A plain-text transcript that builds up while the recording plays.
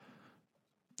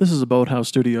This is a Boathouse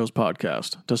Studios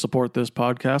podcast. To support this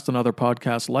podcast and other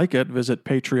podcasts like it, visit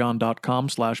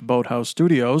patreon.com/Boathouse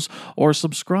Studios or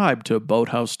subscribe to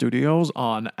Boathouse Studios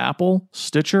on Apple,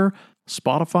 Stitcher,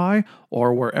 Spotify,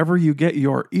 or wherever you get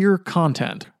your ear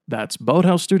content. That's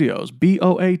Boathouse Studios,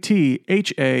 Boathaus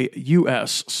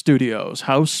Studios,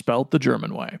 house spelt the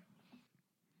German way.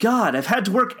 God, I've had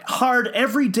to work hard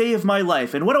every day of my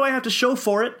life, and what do I have to show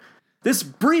for it? This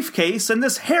briefcase and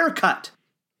this haircut.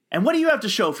 And what do you have to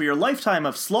show for your lifetime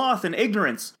of sloth and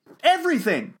ignorance?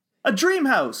 Everything! A dream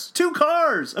house, 2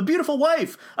 cars, a beautiful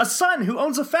wife, a son who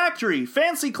owns a factory,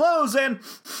 fancy clothes, and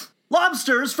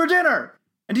lobsters for dinner!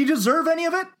 And do you deserve any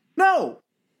of it? No!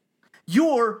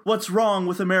 You're what's wrong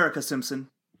with America, Simpson.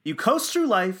 You coast through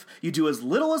life, you do as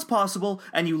little as possible,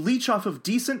 and you leech off of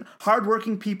decent,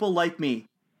 hardworking people like me.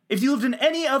 If you lived in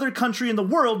any other country in the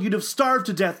world, you'd have starved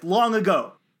to death long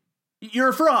ago. You're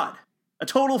a fraud. A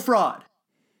total fraud.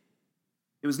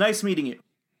 It was nice meeting you.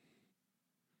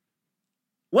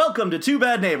 Welcome to Two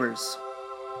Bad Neighbors.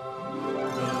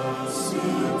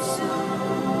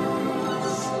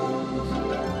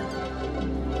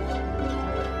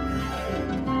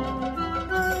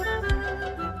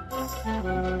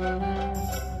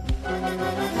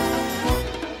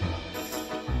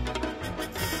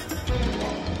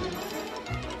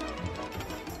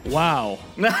 Wow.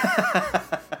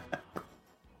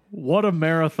 What a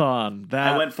marathon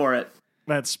I went for it.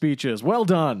 that speech is. Well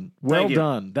done. Well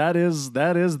done. That is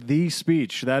the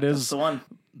speech. That's the one.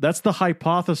 That's the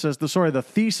hypothesis, the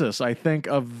thesis, I think,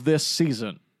 of this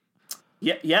season.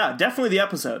 Yeah, definitely the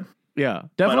episode. Yeah,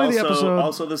 definitely but also, the episode.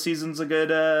 Also, the season's a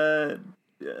good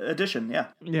addition. Yeah.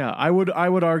 Yeah, I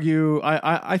would argue.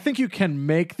 I think you can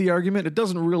make the argument. It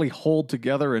doesn't really hold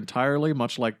together entirely,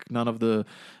 much like none of the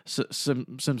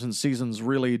Simpsons seasons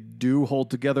really do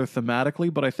hold together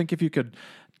thematically. But I think if you could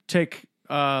take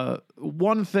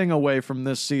one thing away from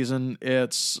this season,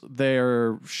 it's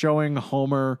they're showing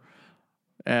Homer,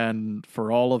 and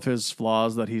for all of his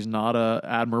flaws, that he's not a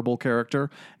admirable character,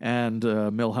 and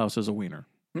Milhouse is a wiener.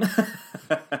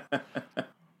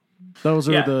 Those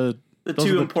are the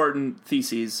two important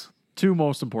theses. Two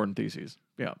most important theses,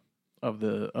 yeah, of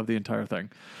the entire thing.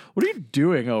 What are you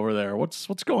doing over there? What's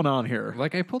going on here?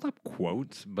 Like, I pulled up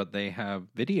quotes, but they have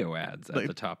video ads at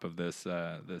the top of this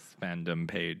this fandom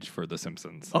page for The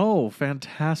Simpsons. Oh,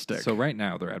 fantastic! So right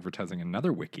now they're advertising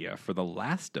another Wikia for The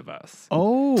Last of Us.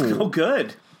 Oh,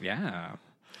 good. Yeah.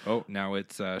 Oh, now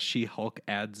it's She-Hulk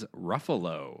adds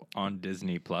Ruffalo on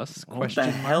Disney Plus. What the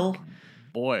hell?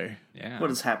 Boy, Yeah.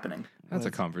 What is happening? That's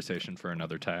a conversation for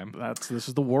another time. this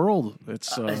is the world.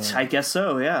 It's I guess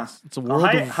so. Yeah. It's a world.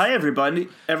 Hi, everybody.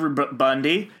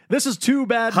 Everybody. This is Two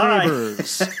Bad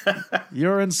Neighbors,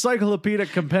 your encyclopedic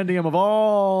compendium of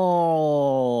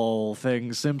all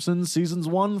things Simpsons, seasons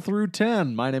 1 through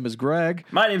 10. My name is Greg.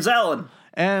 My name's Alan.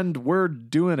 And we're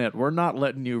doing it. We're not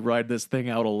letting you ride this thing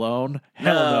out alone.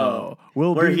 Hell no.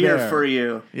 We're be here there for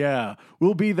you. Yeah.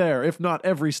 We'll be there. If not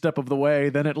every step of the way,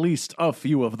 then at least a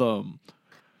few of them.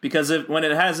 Because when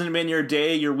it hasn't been your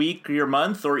day, your week, your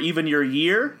month, or even your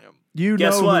year,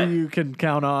 guess know what? Who you can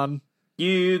count on.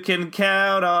 You can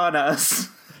count on us.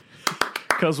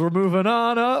 Because we're moving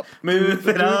on up.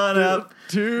 Moving on up.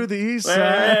 To the east where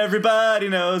side. Everybody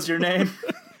knows your name.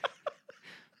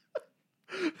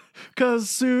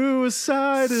 Because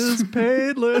suicide is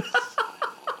painless.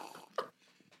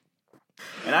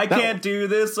 And I can't do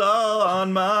this all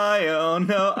on my own.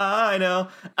 No, I know.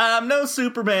 I'm no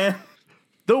Superman.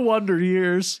 The Wonder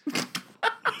Years.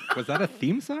 Was that a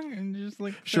theme song? And just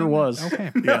like sure was.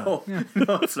 Okay. No,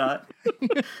 no, it's not.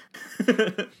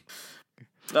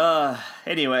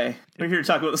 Anyway, we're here to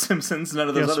talk about The Simpsons, none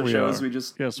of those other shows we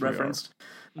just referenced.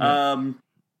 And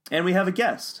we have a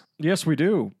guest. Yes, we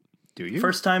do. Do you?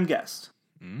 First time guest.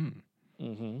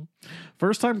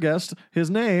 First time guest. His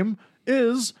name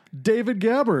is David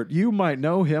Gabbert. You might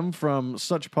know him from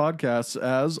such podcasts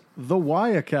as the Y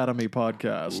Academy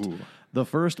podcast. Ooh. The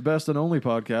first, best, and only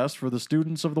podcast for the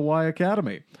students of the Y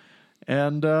Academy.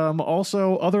 And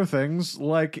also other things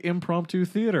like impromptu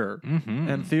theater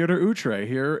and Theater Outre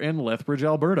here in Lethbridge,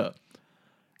 Alberta.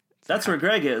 That's where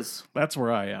Greg is. That's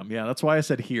where I am. Yeah, that's why I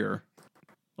said here.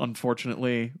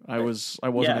 Unfortunately, I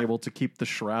wasn't able to keep the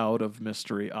shroud of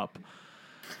mystery up.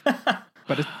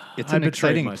 But it's an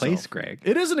exciting place, Greg.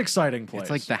 It is an exciting place. It's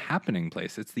like the happening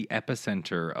place. It's the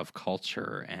epicenter of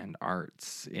culture and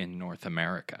arts in North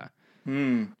America.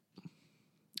 Oh,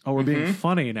 we're being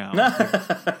funny now.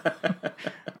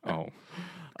 Oh.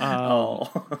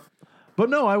 Oh. But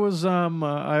no, I was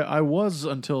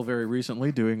until very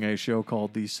recently doing a show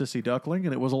called The Sissy Duckling,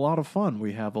 and it was a lot of fun.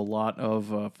 We have a lot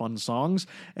of fun songs,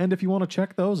 and if you want to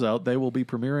check those out, they will be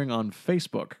premiering on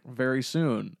Facebook very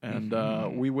soon,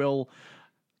 and we will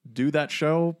do that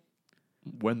show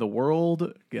when the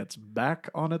world gets back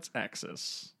on its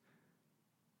axis.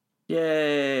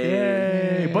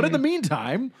 Yay! But in the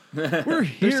meantime, we're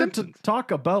here to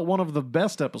talk about one of the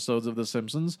best episodes of The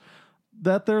Simpsons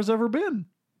that there's ever been.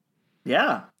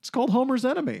 Yeah. It's called Homer's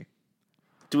Enemy.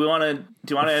 Do you want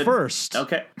to First.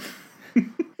 Okay.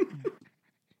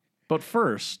 But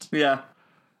first, Yeah.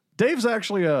 Dave's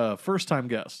actually a first-time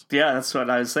guest. Yeah, that's what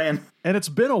I was saying. And it's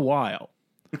been a while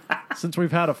since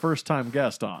we've had a first-time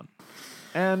guest on.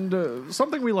 And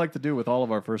something we like to do with all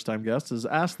of our first-time guests is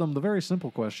ask them the very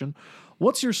simple question,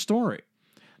 what's your story?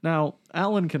 Now,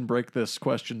 Alan can break this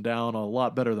question down a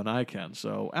lot better than I can.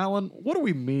 So, Alan, what do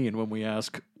we mean when we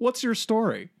ask, what's your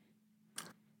story?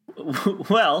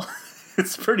 Well,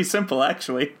 it's pretty simple,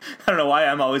 actually. I don't know why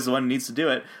I'm always the one who needs to do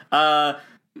it.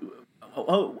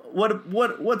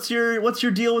 What's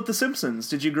your deal with The Simpsons?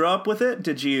 Did you grow up with it?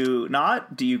 Did you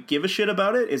not? Do you give a shit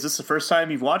about it? Is this the first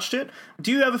time you've watched it?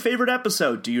 Do you have a favorite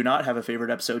episode? Do you not have a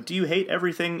favorite episode? Do you hate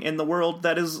everything in the world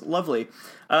that is lovely?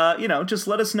 Just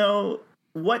let us know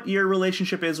what your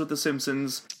relationship is with The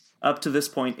Simpsons up to this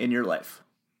point in your life.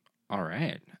 All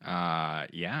right.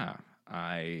 Yeah,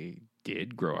 I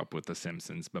did grow up with The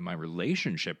Simpsons, but my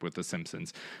relationship with The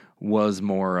Simpsons was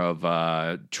more of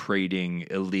trading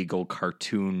illegal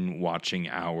cartoon watching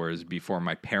hours before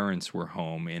my parents were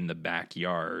home in the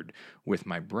backyard with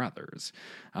my brothers.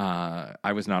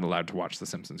 I was not allowed to watch The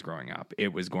Simpsons growing up.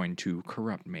 It was going to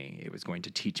corrupt me. It was going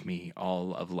to teach me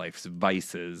all of life's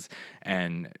vices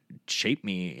and shape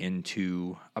me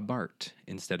into a Bart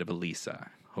instead of a Lisa.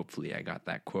 Hopefully I got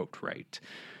that quote right.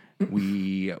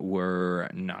 We were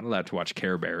not allowed to watch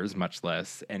Care Bears, much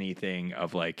less anything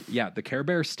of the Care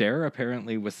Bear stare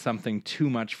apparently was something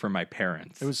too much for my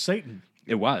parents. It was Satan.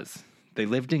 It was. They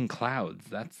lived in clouds.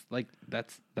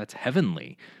 That's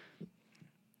heavenly.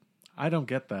 I don't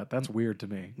get that. That's weird to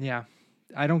me. Yeah,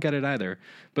 I don't get it either.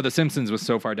 But The Simpsons was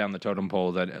so far down the totem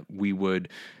pole that we would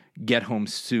get home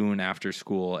soon after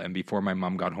school, and before my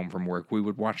mom got home from work, we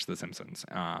would watch The Simpsons.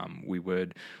 We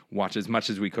would watch as much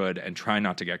as we could and try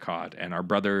not to get caught. And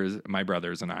my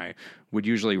brothers and I would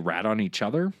usually rat on each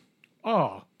other.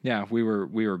 Oh. Yeah, we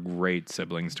were great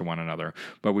siblings to one another,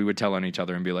 but we would tell on each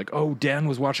other and be like, "Oh, Dan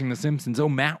was watching The Simpsons. Oh,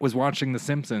 Matt was watching The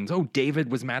Simpsons. Oh, David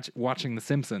was watching The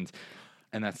Simpsons,"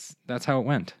 and that's how it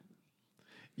went.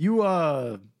 You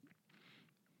had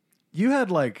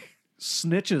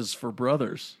snitches for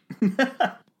brothers.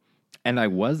 And I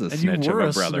was a snitch of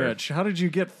a brother. Snitch. How did you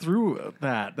get through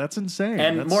that? That's insane.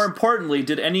 And more importantly,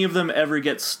 did any of them ever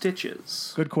get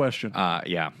stitches? Good question.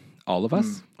 Yeah, all of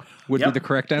us would be the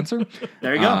correct answer.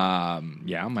 There you go.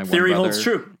 Yeah, my theory one brother, holds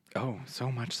true. Oh,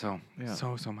 so much so. Yeah.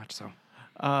 So much so.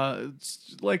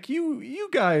 It's like you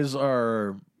guys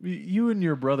are, you and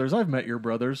your brothers, I've met your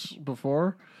brothers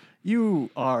before.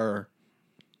 You are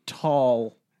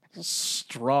tall,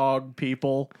 strong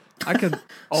people. I can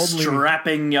only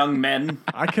strapping young men.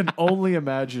 I can only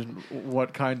imagine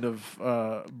what kind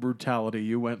of brutality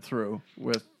you went through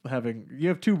with you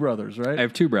have two brothers, right? I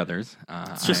have two brothers.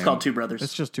 It's just called two brothers.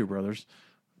 It's just two brothers.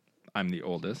 I'm the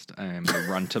oldest. I am the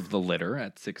runt of the litter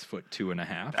at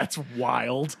 6'2.5". That's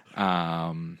wild. Hold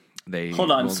on,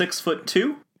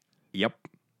 6'2"? Yep.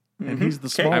 And he's the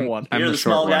small one. I'm You're the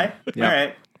small guy? Yep. All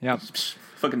right. Yep.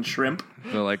 Fucking shrimp.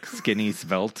 The skinny,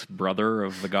 svelte brother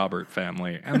of the Gobbert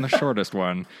family, and the shortest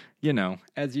one,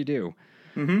 as you do.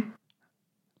 Mm-hmm.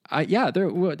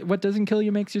 What doesn't kill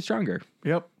you makes you stronger.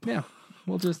 Yep. Yeah.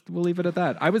 We'll leave it at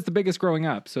that. I was the biggest growing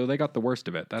up, so they got the worst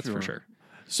of it. That's for sure.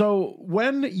 So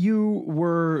when you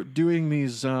were doing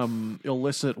these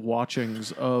illicit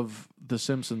watchings of The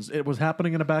Simpsons, it was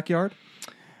happening in a backyard?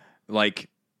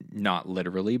 Not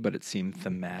literally, but it seemed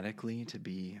thematically to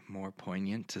be more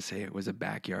poignant to say it was a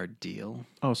backyard deal.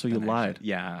 Oh, so you lied.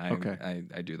 Okay.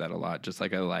 I do that a lot. Just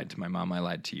like I lied to my mom, I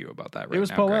lied to you about that right now. It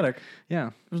was poetic. Greg. Yeah.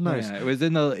 It was nice. Yeah, it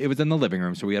was in the living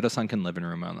room. So we had a sunken living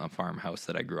room on the farmhouse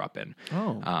that I grew up in.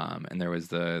 Oh. And there was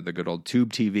the good old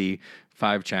tube TV,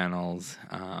 5 channels,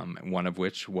 one of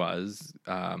which was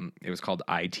it was called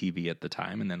ITV at the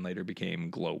time and then later became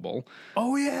Global.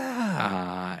 Oh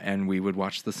yeah. And we would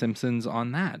watch The Simpsons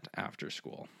on that after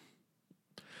school.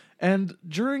 And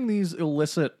during these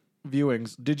illicit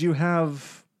viewings, did you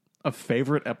have a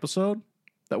favorite episode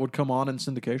that would come on in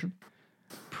syndication?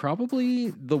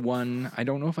 Probably the one, I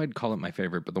don't know if I'd call it my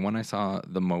favorite, but the one I saw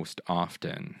the most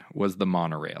often was the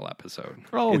monorail episode.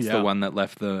 Oh, it's yeah. the one that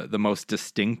left the most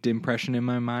distinct impression in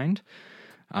my mind.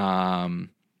 Now,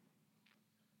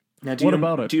 What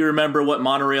about it? Do you remember what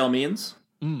monorail means?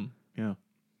 Yeah.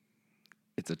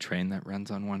 It's a train that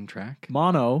runs on one track.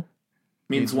 Mono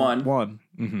Means one. One.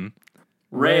 Mm-hmm.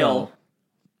 Rail.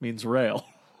 Means rail.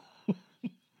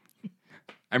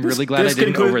 I'm really glad I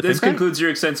didn't overthink This that. concludes your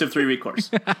extensive 3-week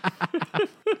course.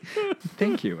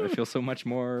 Thank you. I feel so much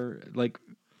more like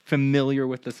familiar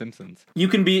with The Simpsons. You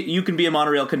can be a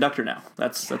monorail conductor now.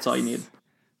 That's all you need.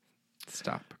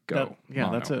 Stop, go,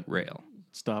 mono, that's it. rail.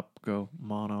 Stop, go,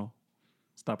 mono.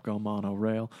 Stop, go, mono,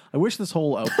 rail. I wish this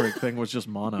whole outbreak thing was just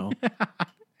mono.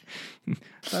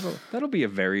 That'll be a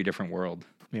very different world.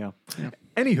 Yeah.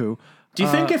 Anywho, Do you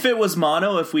think if it was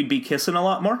mono, if we'd be kissing a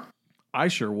lot more? I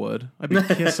sure would. I'd be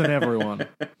kissing everyone.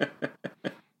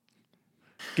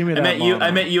 Give me that.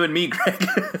 I meant you and me, Greg.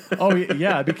 Oh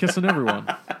yeah, I'd be kissing everyone.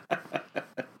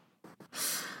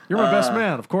 You're my best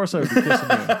man. Of course I would be kissing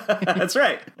you. That's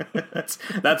right.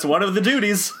 That's one of the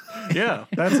duties. Yeah,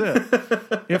 that's it.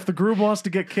 If the groom wants to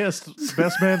get kissed,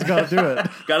 best man's got to do it.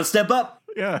 Got to step up.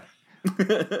 Yeah.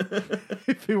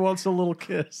 If he wants a little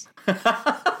kiss.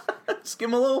 Just give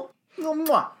him a little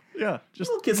mwah. Yeah, just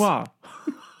Little kiss. mwah.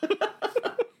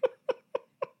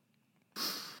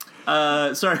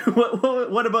 Sorry.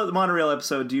 What about the monorail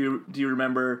episode? Do you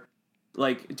remember?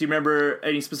 Like, do you remember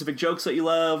any specific jokes that you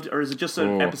loved, or is it just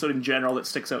an episode in general that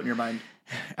sticks out in your mind?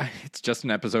 It's just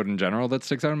an episode in general that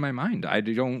sticks out in my mind. I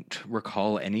don't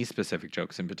recall any specific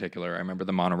jokes in particular. I remember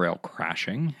the monorail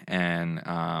crashing, and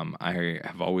I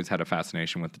have always had a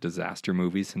fascination with the disaster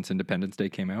movies since Independence Day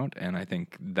came out, and I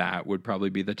think that would probably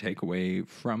be the takeaway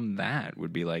from that,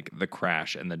 would be like the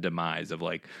crash and the demise of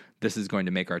like, this is going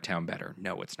to make our town better.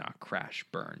 No, it's not. Crash,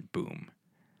 burn, boom.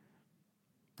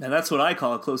 And that's what I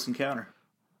call a close encounter.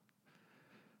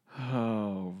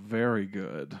 Oh, very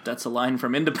good. That's a line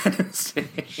from Independence Day.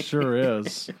 Sure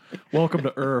is. Welcome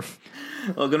to Earth.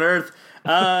 Welcome to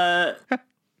Earth.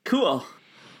 Cool.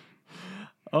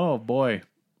 Oh boy.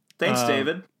 Thanks,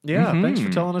 David. Yeah, thanks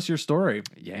for telling us your story.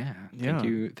 Yeah. Yeah.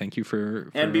 Thank you for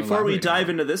And before we elaborating. dive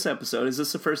into this episode, is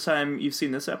this the first time you've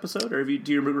seen this episode, or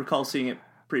do you recall seeing it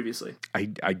previously? I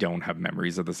don't have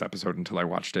memories of this episode until I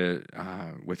watched it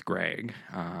with Greg.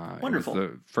 Wonderful. It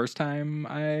was the first time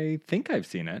I think I've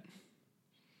seen it.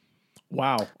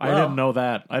 Wow, I didn't know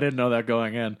that. I didn't know that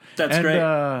going in. That's great.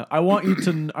 I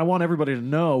want everybody to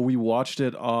know we watched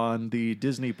it on the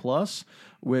Disney Plus,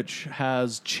 which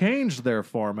has changed their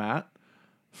format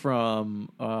from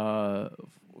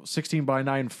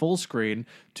 16:9 full screen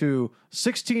to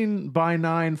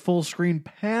 16:9 full screen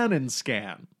pan and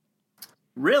scan.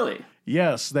 Really?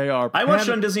 Yes, they are. I watched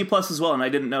it on Disney Plus as well, and I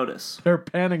didn't notice. They're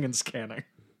panning and scanning.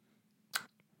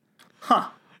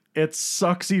 Huh. It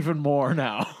sucks even more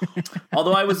now.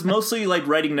 Although I was mostly like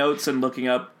writing notes and looking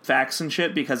up facts and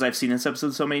shit because I've seen this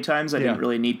episode so many times, I didn't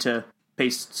really need to pay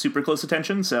super close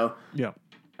attention. So Yeah.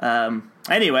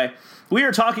 Anyway, we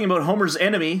are talking about Homer's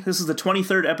Enemy. This is the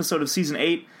 23rd episode of Season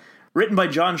 8, written by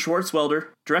John Schwartzwelder,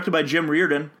 directed by Jim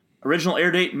Reardon. Original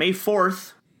air date, May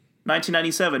 4th,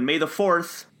 1997. May the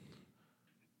 4th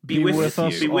be with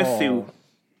us Be with all. you.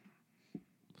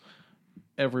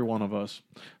 Every one of us.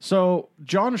 So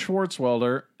John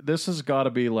Schwartzwelder, this has got to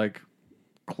be like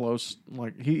close.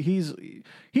 Like he's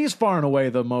far and away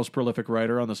the most prolific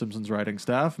writer on the Simpsons writing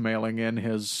staff, mailing in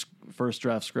his first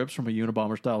draft scripts from a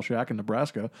Unabomber style shack in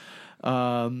Nebraska.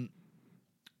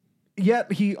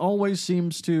 Yet he always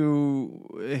seems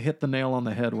to hit the nail on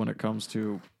the head when it comes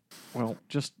to, well,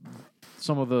 just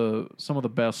some of the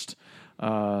best.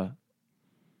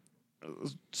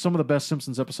 Some of the best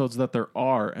Simpsons episodes that there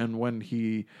are, and when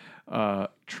he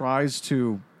tries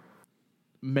to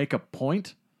make a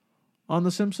point on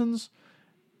The Simpsons,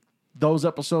 those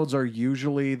episodes are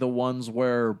usually the ones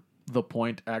where the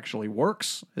point actually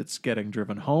works. It's getting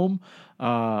driven home.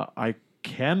 I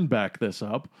can back this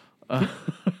up.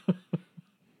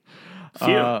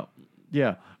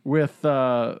 Yeah, with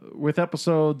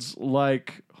episodes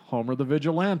like Homer the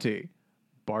Vigilante,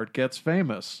 Bart Gets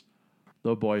Famous,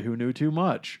 The Boy Who Knew Too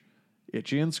Much,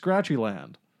 Itchy and Scratchy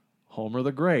Land, Homer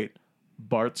the Great,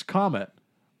 Bart's Comet,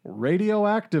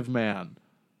 Radioactive Man,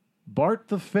 Bart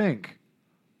the Fink,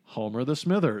 Homer the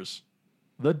Smithers,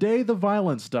 The Day the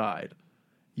Violence Died,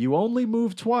 You Only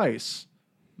Move Twice,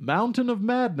 Mountain of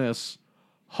Madness,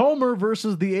 Homer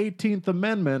versus the 18th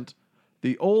Amendment,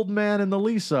 The Old Man and the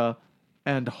Lisa,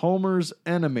 and Homer's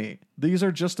Enemy. These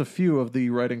are just a few of the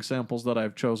writing samples that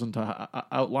I've chosen to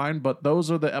outline, but those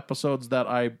are the episodes that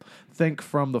I think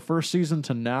from the first season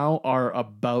to now are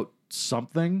about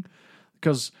something.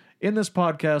 Because in this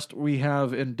podcast, we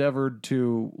have endeavored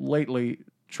to lately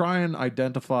try and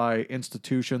identify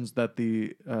institutions that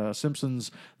the Simpsons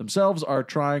themselves are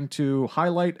trying to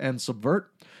highlight and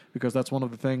subvert, because that's one of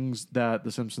the things that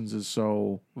the Simpsons is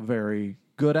so very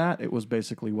good at. It was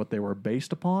basically what they were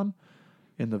based upon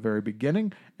in the very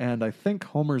beginning, and I think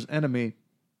Homer's Enemy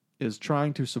is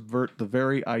trying to subvert the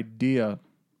very idea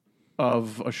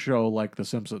of a show like The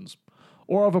Simpsons,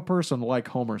 or of a person like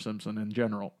Homer Simpson in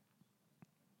general.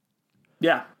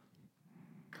 Yeah.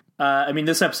 I mean,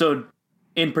 this episode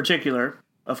in particular,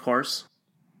 of course,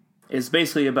 is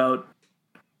basically about,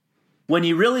 when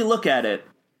you really look at it,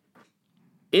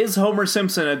 is Homer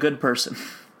Simpson a good person?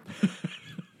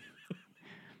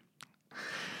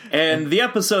 And the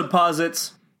episode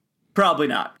posits, probably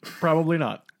not. Probably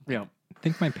not. Yeah. I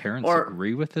think my parents Or-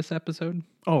 agree with this episode.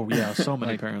 Oh yeah, so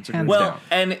many parents agree. hands Well,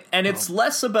 down. and it's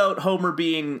less about Homer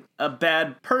being a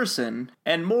bad person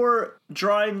and more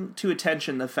drawing to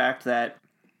attention the fact that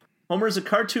Homer is a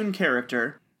cartoon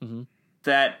character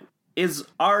that is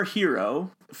our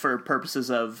hero for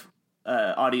purposes of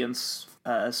audience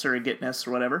surrogateness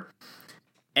or whatever.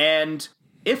 And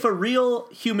if a real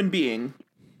human being,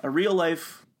 a real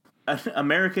life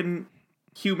American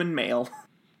human male,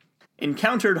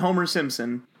 encountered Homer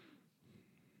Simpson,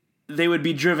 they would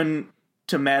be driven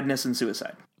to madness and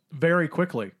suicide very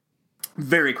quickly.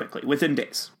 very quickly, within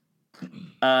days.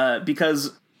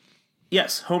 Because,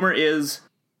 yes, Homer is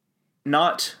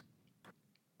not...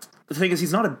 The thing is,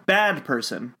 he's not a bad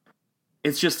person.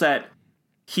 It's just that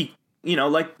he,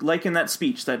 like in that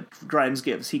speech that Grimes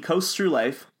gives, he coasts through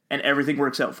life and everything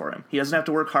works out for him. He doesn't have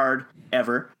to work hard,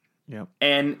 ever. Yep.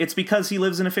 And it's because he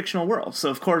lives in a fictional world. So,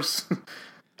 of course,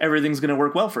 everything's going to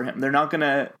work well for him. They're not going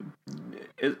to...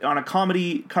 On a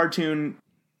comedy, cartoon,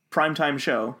 primetime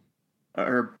show,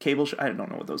 or cable show... I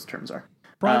don't know what those terms are.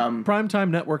 Primetime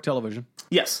network television.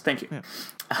 Yes, thank you. Yeah.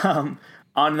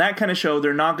 On that kind of show,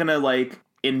 they're not going to,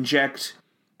 inject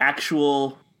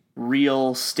actual,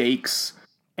 real stakes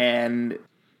and,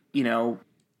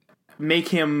 make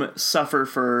him suffer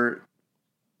for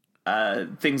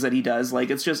things that he does.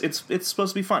 It's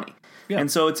supposed to be funny. Yeah. And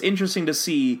so it's interesting to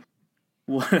see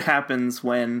what happens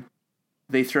when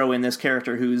they throw in this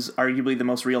character who's arguably the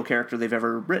most real character they've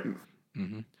ever written.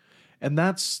 Mm-hmm. And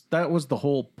that was the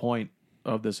whole point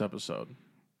of this episode.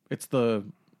 It's the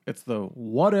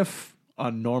what if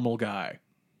a normal guy.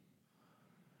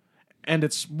 And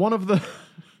it's one of the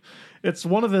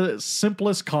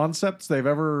simplest concepts they've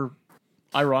ever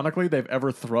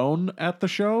thrown at the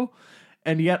show.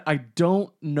 And yet I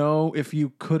don't know if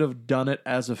you could have done it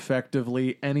as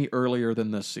effectively any earlier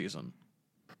than this season.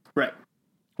 Right.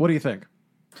 What do you think?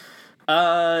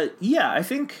 Yeah, I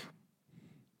think...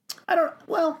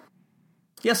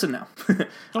 yes and no.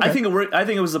 I think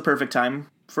it was the perfect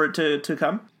time for it to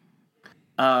come.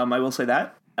 I will say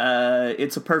that.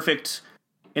 It's a perfect,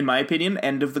 in my opinion,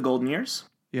 end of the golden years.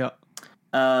 Yeah.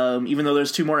 Even though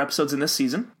there's 2 more episodes in this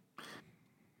season.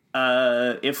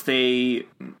 If they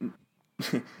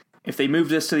move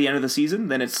this to the end of the season,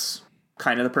 then it's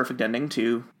kind of the perfect ending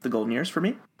to the golden years for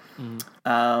me.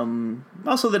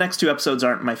 Also, the next 2 episodes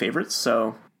aren't my favorites,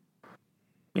 so,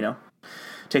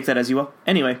 take that as you will.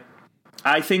 Anyway,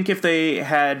 I think if they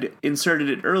had inserted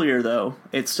it earlier, though,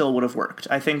 it still would have worked.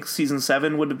 I think season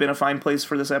 7 would have been a fine place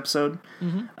for this episode.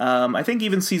 I think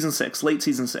even season 6, late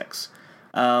season 6.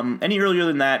 Any earlier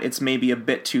than that, it's maybe a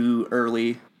bit too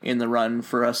early in the run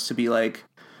for us to be like,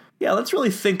 yeah, let's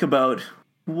really think about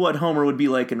what Homer would be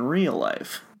like in real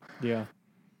life. Yeah.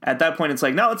 At that point, it's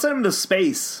like, no, let's send him to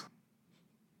space.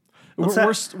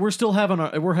 We're still having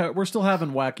we're still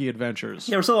having wacky adventures.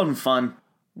 Yeah, we're still having fun.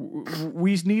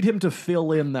 We need him to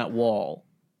fill in that wall.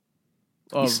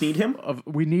 You sneed him?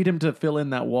 We need him to fill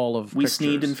in that wall of We pictures.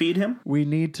 sneed and feed him? We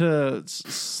need to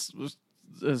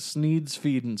Sneed's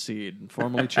feed and seed,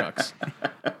 formerly Chuck's.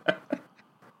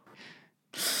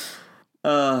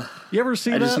 You ever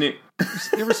see that?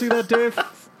 You ever see that, Dave?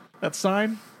 That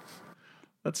sign?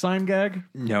 That sign gag?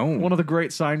 No. One of the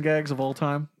great sign gags of all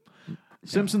time.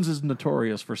 Simpsons is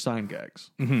notorious for sign gags,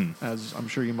 as I'm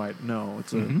sure you might know.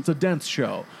 It's a dense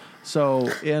show. So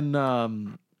in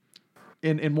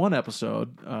one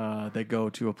episode, they go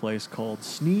to a place called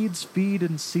Sneed's Feed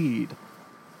and Seed,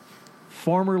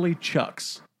 formerly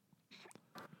Chuck's.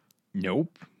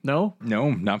 Nope. No? No,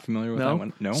 not familiar with that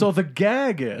one. No. So the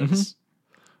gag is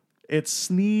it's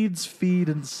Sneed's Feed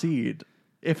and Seed.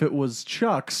 If it was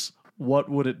Chuck's, what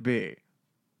would it be?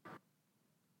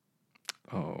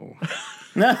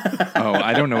 Oh,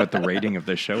 I don't know what the rating of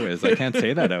the show is. I can't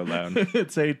say that out loud.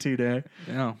 It's 18A.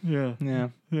 Oh, Yeah. yeah,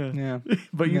 Yeah. yeah,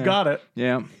 But you Yeah. got it.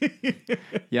 yeah.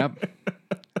 Yep.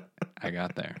 I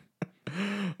got there.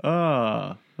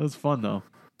 That was fun, though.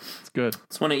 It's good.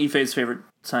 It's one of Ife's favorite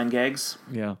sign gags,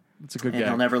 Yeah. It's a good and he'll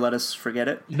gag. never let us forget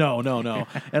it. No.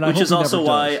 And I Which hope is he also never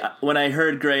why does. when I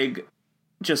heard Greg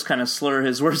just kind of slur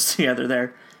his words together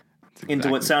there into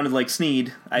what sounded like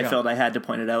Sneed, I Yeah. felt I had to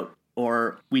point it out,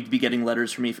 or we'd be getting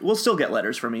letters from Ife. We'll still get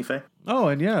letters from Ife. Oh,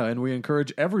 and we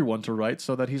encourage everyone to write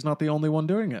so that he's not the only one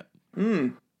doing it.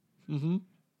 Mm-hmm.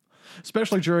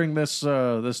 Especially during this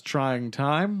this trying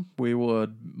time, we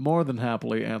would more than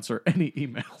happily answer any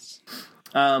emails.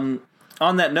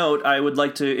 On that note, I would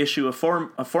like to issue a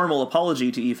formal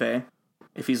apology to Ife,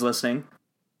 if he's listening.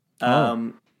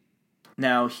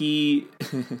 Now, he...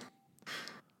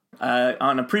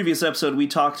 on a previous episode, we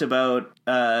talked about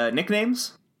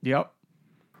nicknames. Yep.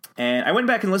 And I went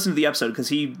back and listened to the episode because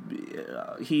he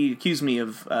accused me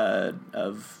of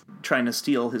trying to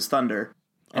steal his thunder,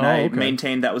 and I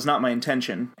maintained that was not my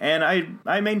intention. And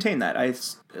I maintained that. I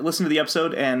listened to the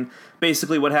episode, and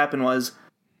basically what happened was,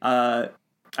 I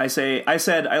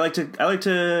said I like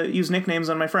to use nicknames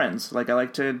on my friends. Like I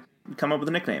like to come up with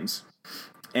nicknames.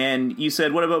 And you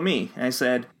said, "What about me?" And I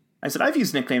said I've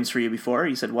used nicknames for you before.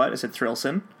 You said what? I said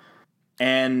Thrillson.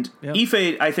 And Yep.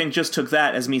 Ife, I think, just took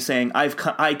that as me saying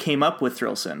I came up with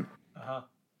Thrillson.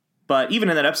 But even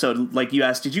in that episode, like you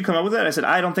asked, did you come up with it? I said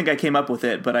I don't think I came up with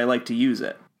it, but I like to use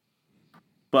it.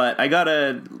 But I got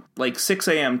a 6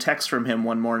 a.m. text from him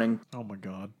one morning, Oh my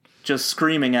God. just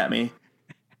screaming at me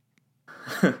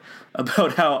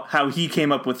about how he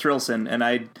came up with Thrillson, and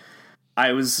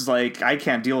I was like, I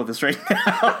can't deal with this right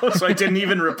now, so I didn't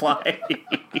even reply.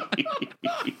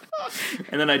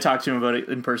 And then I talked to him about it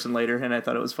in person later, and I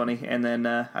thought it was funny. And then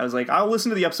I was like, I'll listen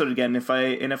to the episode again. If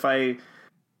I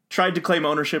tried to claim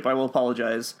ownership, I will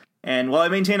apologize. And while I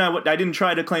maintain I didn't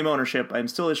try to claim ownership, I'm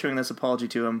still issuing this apology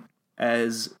to him,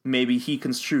 as maybe he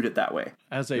construed it that way.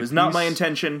 As a It was not my piece-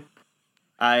 intention.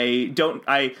 I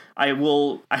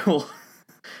will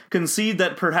concede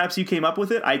that perhaps you came up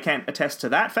with it. I can't attest to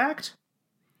that fact,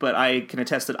 but I can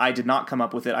attest that I did not come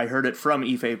up with it. I heard it from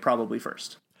Ife probably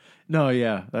first. No,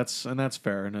 yeah, that's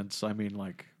fair, and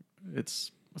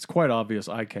it's quite obvious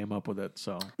I came up with it.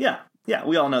 So Yeah,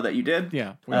 we all know that you did.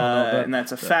 yeah, we all know that. And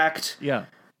that's a fact. Yeah,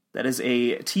 That is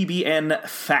a TBN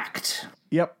fact.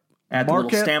 yep. Add the Mark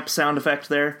little it, stamp sound effect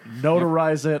there.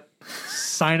 notarize it,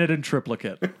 sign it in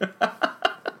triplicate.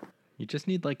 You just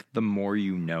need the more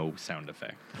you know sound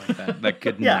effect, like that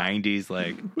good Yeah. 90s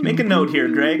Make a note here,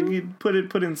 Greg. You put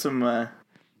in some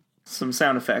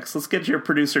sound effects. Let's get your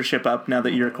producership up now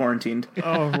that you're quarantined.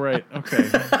 Oh right, okay,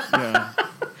 yeah.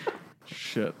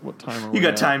 Shit, what time are we? You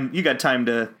got at? time. You got time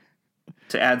to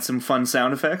add some fun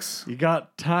sound effects. You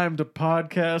got time to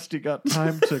podcast. You got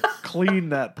time to clean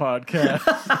that podcast.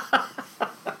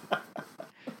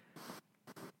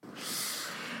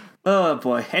 Oh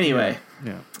boy. Anyway,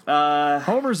 Yeah.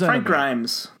 Homer's Frank enemy.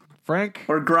 Grimes Frank,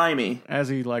 or Grimy. as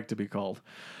he liked to be called.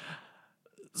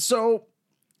 So,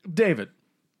 David,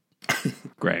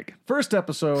 Greg. first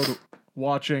episode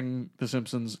watching The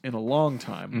Simpsons in a long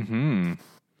time. Mm-hmm.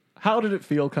 How did it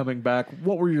feel coming back?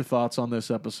 What were your thoughts on this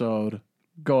episode?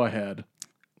 Go ahead.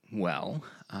 Well,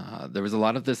 there was a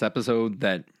lot of this episode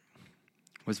that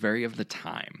was very of the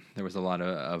time. There was a lot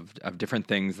of different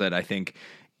things that I think,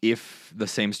 if the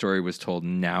same story was told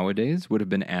nowadays, would have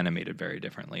been animated very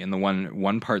differently. And the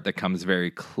one part that comes very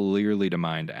clearly to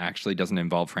mind actually doesn't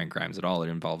involve Frank Grimes at all. It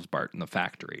involves Bart in the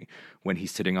factory when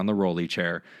he's sitting on the rolly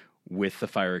chair with the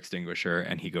fire extinguisher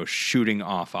and he goes shooting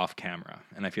off camera.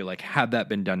 And I feel like had that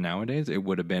been done nowadays, it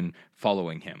would have been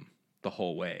following him the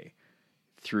whole way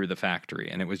through the factory.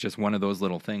 And it was just one of those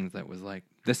little things that was like,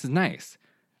 this is nice.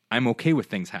 I'm okay with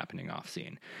things happening off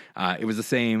scene. It was the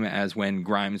same as when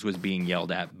Grimes was being yelled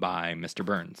at by Mr.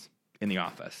 Burns in the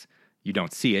office. You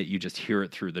don't see it, you just hear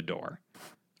it through the door.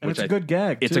 And it's a good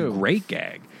gag, It's too. a great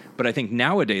gag. But I think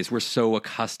nowadays we're so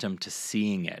accustomed to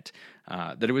seeing it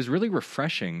that it was really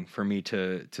refreshing for me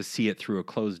to see it through a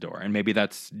closed door. And maybe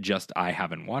that's just I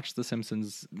haven't watched The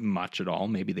Simpsons much at all.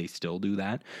 Maybe they still do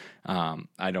that.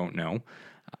 I don't know.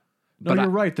 No, you're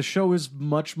right. The show is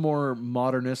much more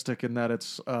modernistic in that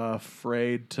it's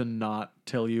afraid to not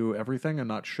tell you everything and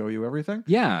not show you everything.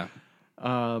 Yeah.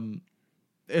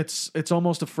 It's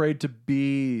almost afraid to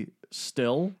be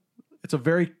still. It's a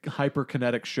very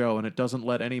hyperkinetic show, and it doesn't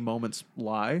let any moments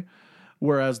lie.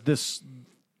 Whereas this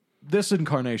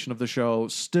incarnation of the show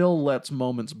still lets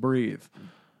moments breathe.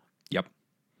 Yep.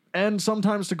 And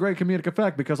sometimes to great comedic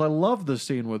effect, because I love the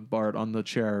scene with Bart on the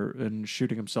chair and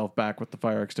shooting himself back with the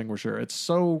fire extinguisher.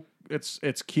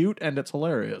 It's cute and it's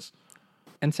hilarious.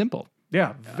 And simple.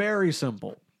 Yeah, very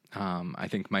simple. I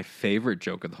think my favorite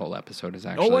joke of the whole episode is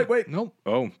actually... Oh, wait. Nope.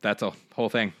 Oh, that's a whole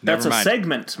thing. That's Never a mind.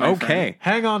 segment, my Okay. friend.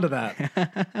 Hang on to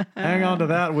that. Hang on to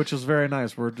that, which is very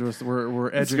nice. We're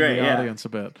edging great, the yeah. audience a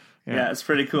bit. Yeah, it's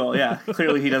pretty cool. Yeah,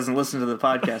 clearly he doesn't listen to the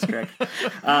podcast, Greg.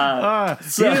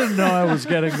 He didn't know I was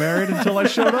getting married until I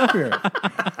showed up here.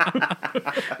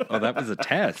 Oh, that was a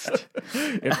test.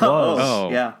 It was. Oh.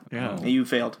 Yeah. Yeah. You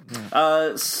failed.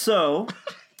 So,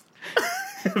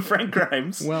 Frank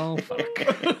Grimes. Well,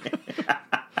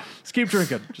 Just keep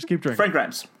drinking. Just keep drinking. Frank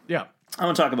Grimes. Yeah. I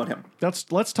want to talk about him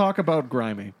Let's talk about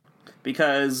Grimy.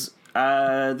 because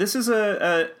this is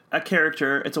a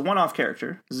character. It's a one-off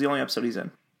character. This is the only episode he's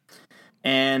in.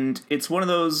 And it's one of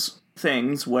those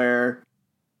things where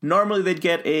normally they'd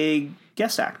get a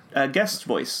guest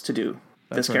voice to do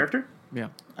this right. character. Yeah.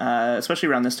 Especially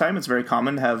around this time, it's very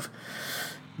common to have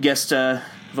guest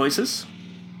voices.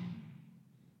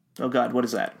 Oh God, what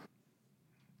is that?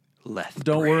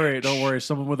 Don't worry.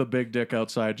 Someone with a big dick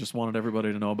outside just wanted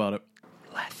everybody to know about it.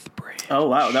 Lethbridge. Oh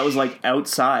wow, that was like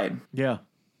outside. Yeah.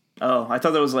 Oh, I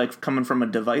thought that was like coming from a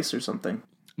device or something.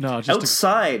 No, just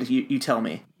Outside, you tell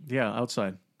me. yeah,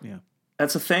 outside. Yeah.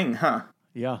 That's a thing, huh?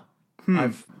 Yeah.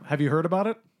 Have you heard about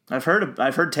it? I've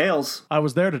heard tales. I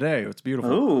was there today. It's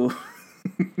beautiful. Ooh.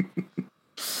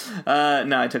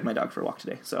 No, I took my dog for a walk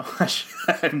today, so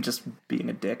I'm just being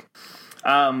a dick.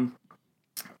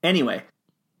 Anyway,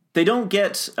 they don't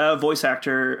get a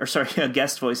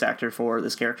guest voice actor for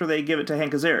this character. They give it to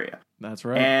Hank Azaria. That's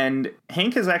right. And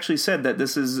Hank has actually said that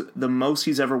this is the most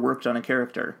he's ever worked on a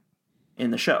character in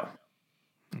the show.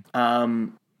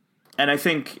 And I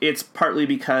think it's partly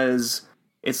because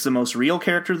it's the most real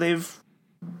character they've,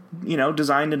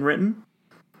 designed and written.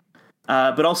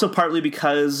 But also partly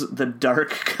because the dark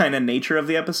kind of nature of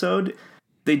the episode,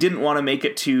 they didn't want to make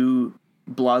it too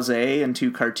blasé and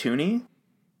too cartoony.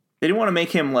 They didn't want to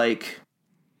make him like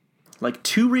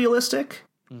too realistic.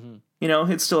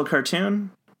 Mm-hmm. It's still a cartoon,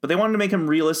 but they wanted to make him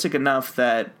realistic enough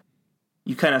that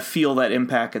you kind of feel that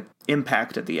impact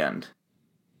at the end.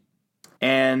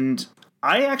 And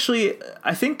I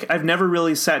think I've never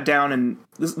really sat down and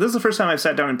this is the first time I've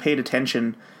sat down and paid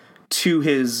attention to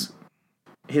his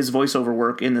voiceover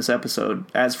work in this episode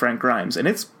as Frank Grimes, and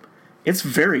it's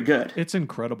very good. It's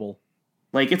incredible.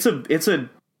 Like it's a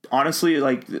honestly,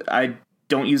 like, I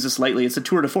don't use this lightly. It's a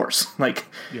tour de force. Like,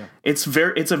 Yeah. it's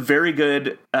a very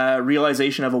good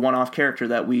realization of a one-off character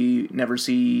that we never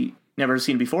seen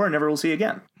before and never will see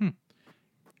again.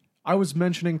 I was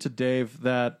mentioning to Dave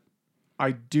that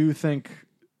I do think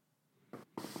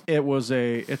it's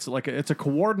a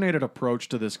coordinated approach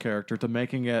to this character, to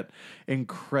making it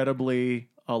incredibly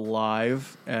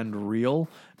alive and real,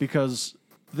 because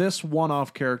this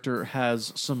one-off character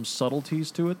has some subtleties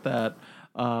to it that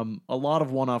a lot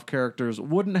of one-off characters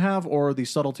wouldn't have, or the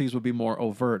subtleties would be more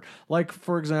overt. Like,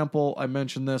 for example, I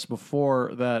mentioned this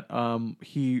before, that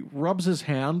he rubs his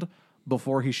hand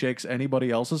before he shakes anybody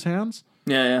else's hands.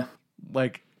 Yeah.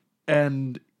 Like,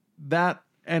 and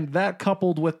that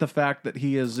coupled with the fact that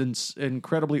he is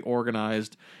incredibly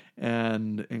organized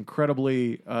and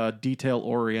incredibly detail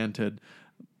oriented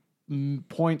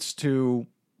points to,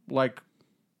 like,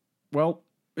 well,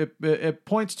 it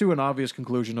points to an obvious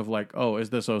conclusion of, like, oh, is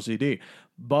this OCD?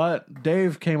 But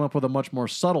Dave came up with a much more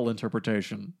subtle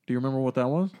interpretation. Do you remember what that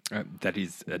was? That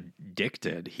he's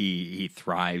addicted. He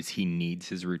thrives. He needs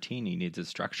his routine. He needs his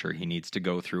structure. He needs to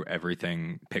go through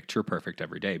everything picture perfect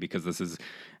every day, because this is,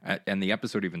 and the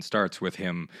episode even starts with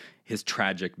his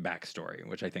tragic backstory,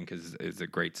 which I think is a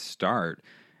great start.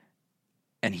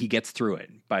 And he gets through it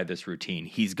by this routine.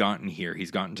 He's gotten here.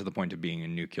 He's gotten to the point of being a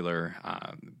nuclear.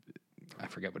 I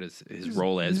forget what his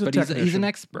role is, but he's an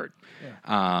expert.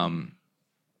 Yeah.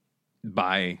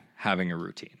 By having a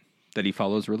routine that he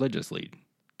follows religiously,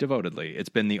 devotedly. It's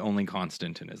been the only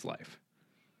constant in his life.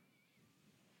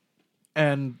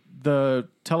 And the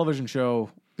television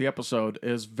show, the episode,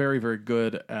 is very, very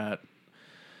good at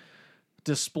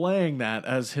displaying that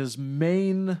as his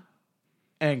main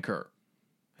anchor,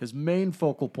 his main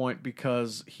focal point,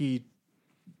 because he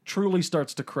truly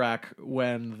starts to crack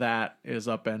when that is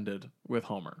upended with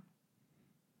Homer.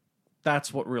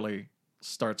 That's what really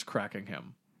starts cracking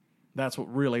him. That's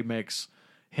what really makes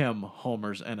him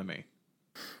Homer's enemy.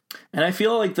 And I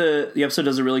feel like the episode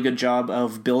does a really good job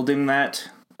of building that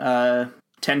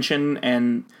tension,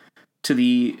 and to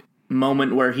the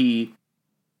moment where he,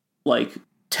 like,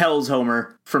 tells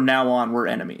Homer, from now on, we're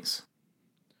enemies.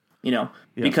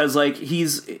 because like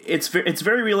it's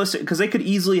very realistic, because they could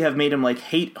easily have made him like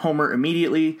hate Homer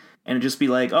immediately and it'd just be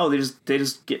like, oh, they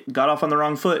just got off on the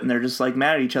wrong foot and they're just like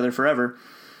mad at each other forever.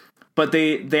 But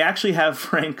they actually have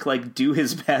Frank like do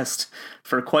his best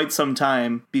for quite some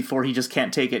time before he just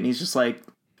can't take it, and he's just like,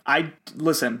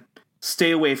 listen,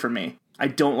 stay away from me. I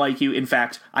don't like you. In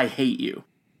fact, I hate you.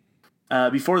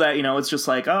 Before that, it's just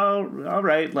like, oh, all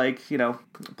right, like,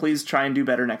 please try and do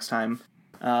better next time.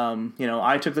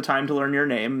 I took the time to learn your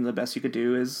name. The best you could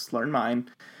do is learn mine.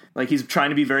 Like, he's trying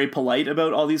to be very polite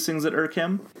about all these things that irk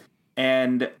him.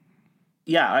 And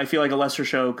yeah, I feel like a lesser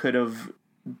show could have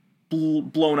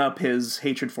blown up his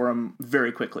hatred for him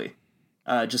very quickly,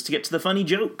 just to get to the funny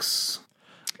jokes.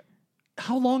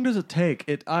 How long does it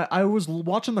take? I was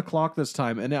watching the clock this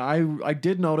time, and I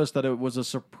did notice that it was a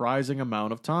surprising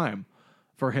amount of time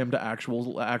for him to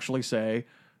actually say,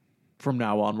 from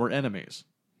now on, we're enemies.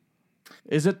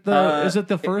 Is it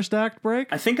the first act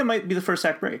break? I think it might be the first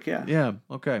act break, yeah. Yeah,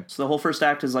 okay. So the whole first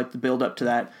act is like the build up to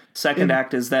that. Second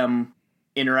act is them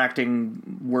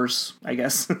interacting worse, I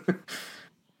guess.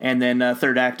 And then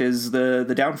third act is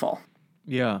the downfall.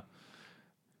 Yeah.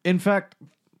 In fact,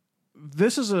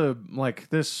 this is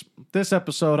this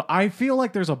episode, I feel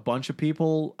like there's a bunch of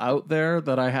people out there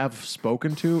that I have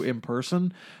spoken to in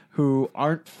person who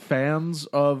aren't fans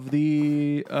of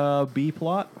the B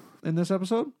plot in this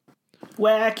episode.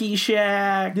 Wacky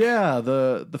Shack. Yeah,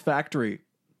 the factory.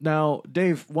 Now,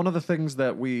 Dave, one of the things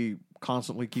that we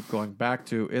constantly keep going back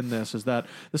to in this is that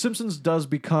The Simpsons does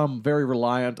become very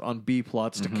reliant on B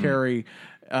plots to carry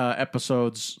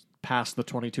episodes past the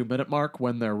 22-minute mark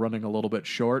when they're running a little bit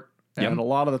short. And a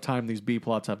lot of the time, these B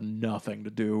plots have nothing to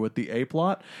do with the A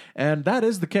plot. And that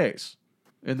is the case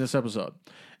in this episode.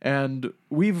 And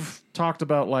we've talked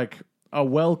about, like, a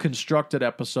well-constructed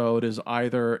episode is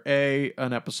either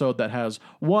an episode that has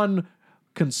one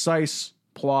concise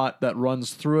plot that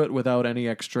runs through it without any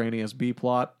extraneous B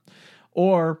plot,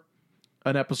 or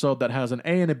an episode that has an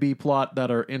A and a B plot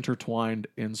that are intertwined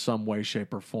in some way,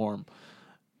 shape, or form.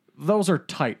 Those are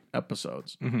tight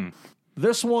episodes. Mm-hmm.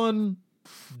 This one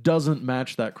doesn't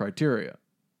match that criteria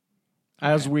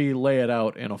as we lay it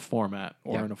out in a format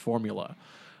or in a formula.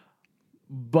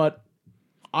 But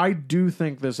I do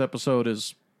think this episode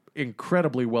is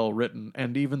incredibly well written,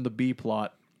 and even the B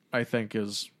plot, I think,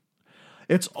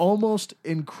 it's almost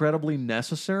incredibly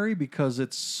necessary because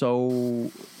it's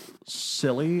so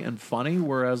silly and funny,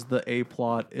 whereas the A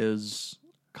plot is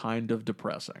kind of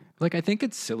depressing. Like, I think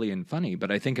it's silly and funny,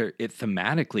 but I think it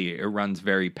thematically, it runs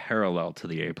very parallel to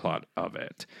the A plot of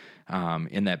it.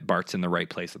 In that Bart's in the right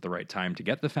place at the right time to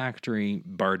get the factory.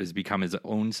 Bart has become his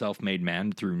own self-made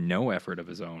man through no effort of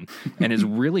his own and is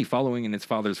really following in his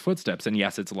father's footsteps. And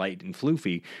yes, it's light and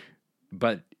floofy,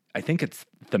 but I think it's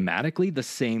thematically the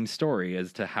same story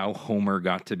as to how Homer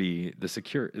got to be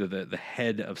the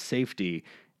head of safety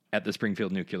at the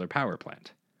Springfield nuclear power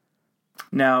plant.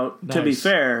 Now, to be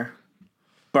fair,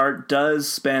 Bart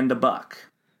does spend $1.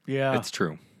 Yeah. It's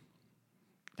true.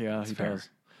 Yeah, he does.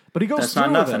 But he goes that's through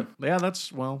not nothing. with it. Yeah,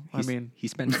 that's, well, he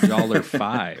spent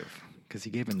 $1.05 because he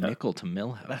gave a nickel to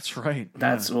Milhouse. That's right.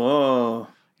 Whoa.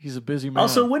 He's a busy man.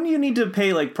 Also, wouldn't you need to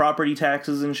pay like property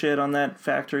taxes and shit on that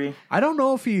factory? I don't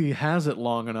know if he has it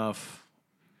long enough.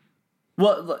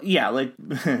 Well, yeah, like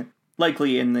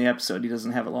likely in the episode he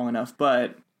doesn't have it long enough,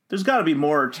 but there's got to be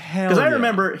more. Because I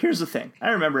remember, here's the thing.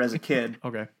 I remember as a kid,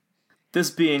 okay,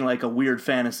 this being like a weird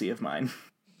fantasy of mine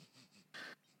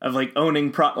of like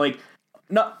owning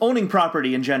not owning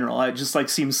property in general. It just like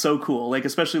seems so cool. Like,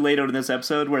 especially laid out in this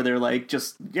episode where they're like,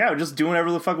 just doing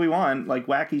whatever the fuck we want, like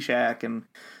Wacky Shack and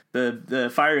the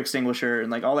fire extinguisher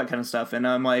and like all that kind of stuff. And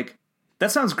I'm like,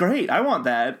 that sounds great. I want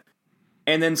that.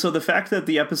 And then so the fact that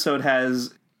the episode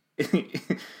has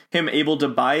him able to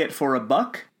buy it for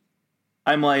 $1,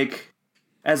 I'm like,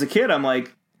 as a kid, I'm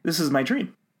like, this is my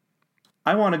dream.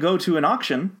 I want to go to an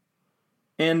auction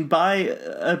and buy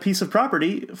a piece of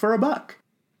property for $1.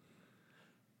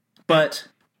 But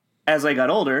as I got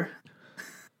older,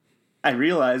 I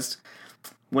realized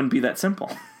it wouldn't be that simple.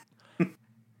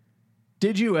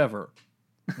 Did you ever,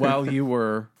 while you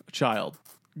were a child,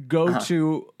 go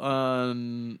to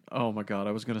an, oh my God,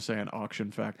 I was going to say an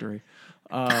auction factory.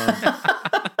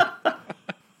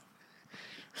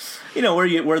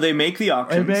 Where they make the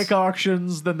auctions. They make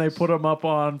auctions, then they put them up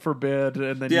on for bid,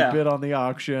 and then you bid on the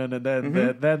auction, and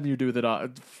then then you do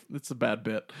the. It's a bad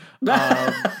bit.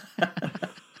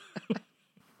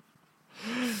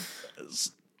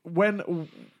 When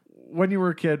you were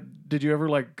a kid, did you ever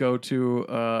like go to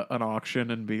an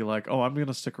auction and be like, "Oh, I'm going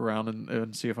to stick around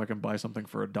and see if I can buy something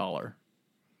for $1"?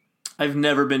 I've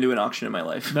never been to an auction in my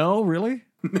life. No, really?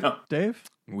 No, Dave.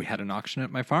 We had an auction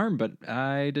at my farm, but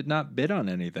I did not bid on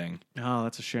anything. Oh,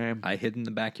 that's a shame. I hid in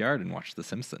the backyard and watched The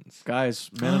Simpsons. Guys,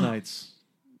 Mennonites.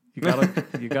 You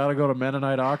gotta go to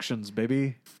Mennonite auctions,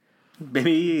 baby.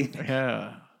 Baby.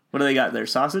 Yeah. What do they got there?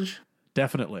 Sausage?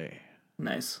 Definitely.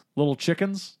 Nice. Little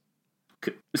chickens.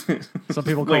 Some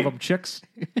people call Wait. them chicks.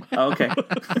 Oh, okay.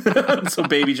 So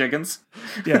baby chickens.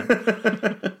 Yeah.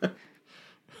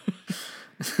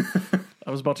 I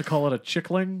was about to call it a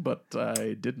chickling, but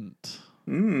I didn't.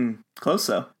 Close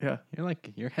though. Yeah. You're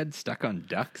like, your head's stuck on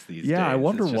ducks these days. Yeah, I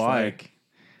wonder It's just why. like,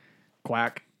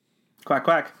 Quack. Quack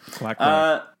quack. Quack,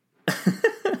 quack.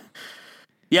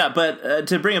 Yeah, but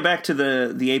to bring it back to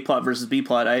the A plot versus B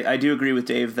plot, I do agree with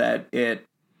Dave that it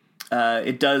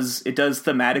does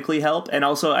thematically help, and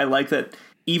also I like that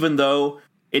even though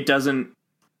it doesn't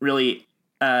really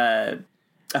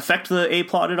affect the A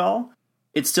plot at all,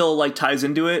 it still like ties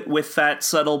into it with that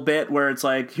subtle bit where it's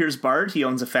like, here's Bart, he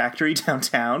owns a factory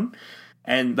downtown,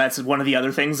 and that's one of the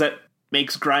other things that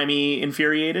makes Grimy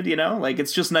infuriated, you know? Like,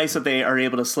 it's just nice that they are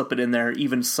able to slip it in there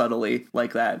even subtly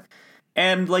like that.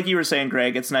 And like you were saying,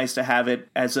 Greg, it's nice to have it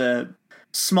as a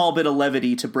small bit of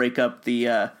levity to break up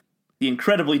the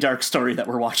incredibly dark story that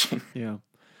we're watching. Yeah.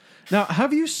 Now,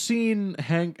 have you seen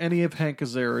any of Hank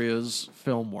Azaria's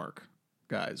film work,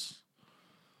 guys?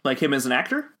 Like him as an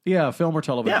actor? Yeah, film or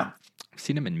television. Yeah. I've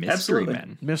seen him in Mystery Absolutely.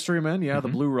 Men. Mystery Men, yeah, the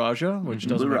Blue Raja, which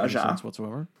doesn't Blue make any Raja. sense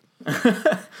whatsoever.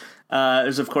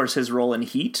 There's, of course, his role in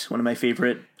Heat, one of my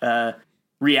favorite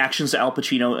reactions to Al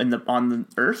Pacino on the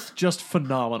Earth. Just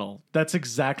phenomenal. That's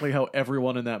exactly how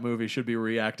everyone in that movie should be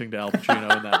reacting to Al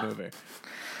Pacino in that movie.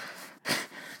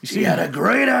 She had a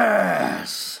great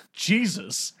ass.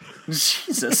 Jesus.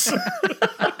 Jesus.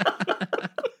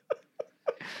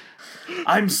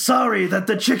 I'm sorry that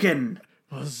the chicken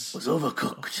Was was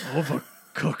overcooked.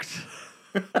 overcooked.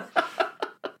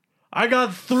 I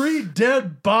got 3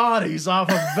 dead bodies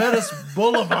off of Venice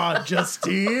Boulevard,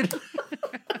 Justine.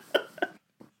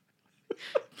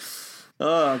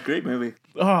 Oh, great movie.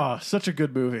 Oh, such a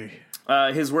good movie.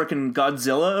 His work in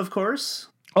Godzilla, of course.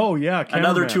 Oh, yeah.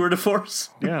 Another Cameraman. tour de force.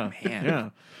 Yeah,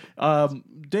 Man. yeah.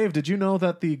 Dave, did you know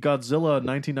that the Godzilla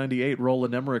 1998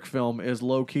 Roland Emmerich film is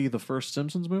low-key the first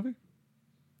Simpsons movie?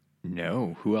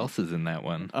 No. Who else is in that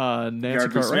one? Nancy Yardley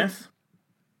Cartwright, Smith.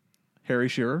 Harry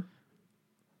Shearer.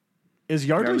 Is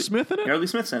Yardley Smith in it? Yardley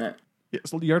Smith's in it.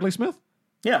 Yes, Yardley Smith?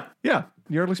 Yeah. Yeah,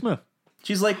 Yardley Smith.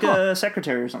 She's like a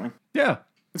secretary or something. Yeah,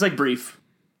 It's like brief.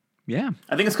 Yeah.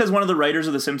 I think it's because one of the writers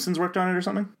of The Simpsons worked on it or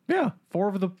something. yeah. Four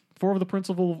of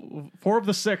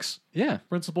the 6 Yeah.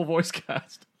 principal voice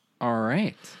cast. All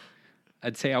right.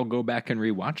 I'd say I'll go back and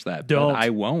rewatch that, Don't. but I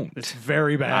won't. It's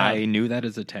very bad. I knew that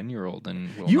as a 10-year-old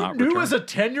and will You not knew return. as a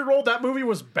 10-year-old that movie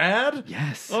was bad?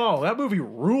 Yes. Oh, that movie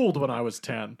ruled when I was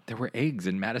 10. There were eggs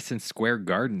in Madison Square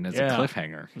Garden as Yeah. a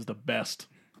cliffhanger. It was the best.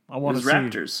 I It want was to see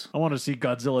Raptors. I wanted to see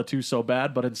Godzilla 2 so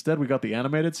bad, but instead we got the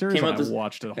animated series Came and out I this-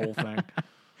 watched the whole thing.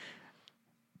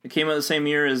 It came out the same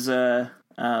year as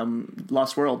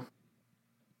Lost World.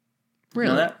 You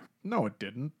know that? No, it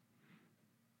didn't.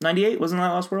 98? Wasn't that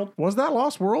Lost World? Was that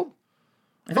Lost World?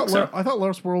 I think so. I thought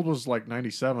Lost World was like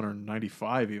 97 or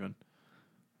 95 even.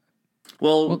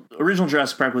 Well, original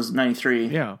Jurassic Park was 93.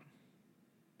 Yeah.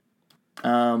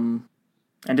 And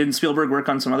didn't Spielberg work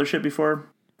on some other shit before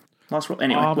Lost World?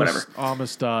 Anyway, whatever.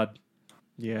 Amistad.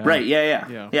 Yeah. Right,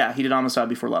 Yeah. yeah, he did Amistad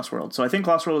before Lost World. So I think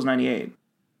Lost World was 98.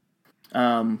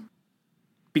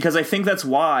 Because I think that's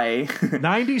why...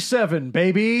 97,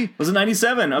 baby. Was it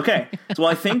 97? Okay. So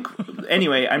I think...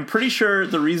 Anyway, I'm pretty sure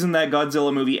the reason that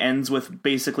Godzilla movie ends with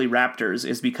basically raptors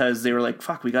is because they were like,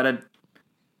 fuck, we gotta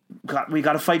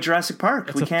fight Jurassic Park.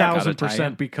 It's we can't...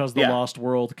 1,000% because the Yeah. Lost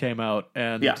World came out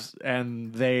and Yeah.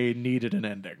 and they needed an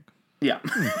ending. Yeah.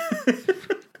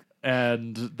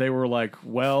 And they were like,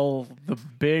 well, the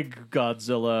big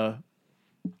Godzilla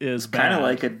is kind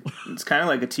bad. of it's kind of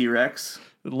like a T-Rex.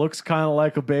 It looks kind of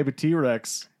like a baby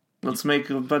T-Rex. Let's make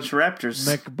a bunch of raptors.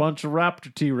 Make a bunch of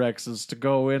raptor T-Rexes to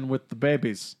go in with the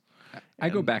babies. I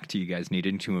go back to you guys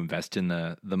needing to invest in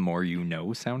the more you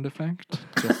know sound effect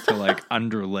just to like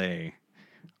underlay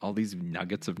all these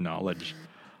nuggets of knowledge.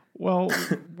 Well,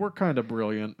 we're kind of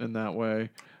brilliant in that way.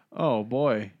 Oh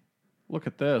boy, look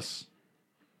at this!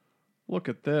 Look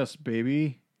at this,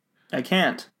 baby! I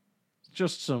can't.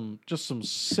 Just some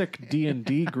sick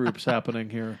D&D groups happening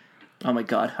here. Oh my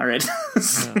god! All right,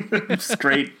 it's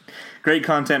great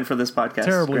content for this podcast.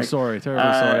 Terribly Greg. sorry.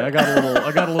 I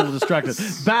got a little distracted.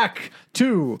 Back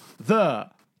to the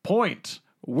point,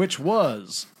 which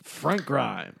was Frank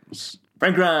Grimes.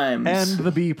 Frank Grimes. And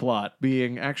the B plot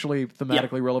being actually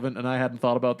thematically relevant, and I hadn't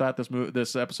thought about that.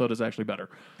 This episode is actually better.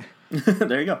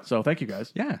 There you go. So thank you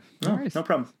guys. Yeah. No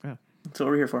problem. Yeah. That's what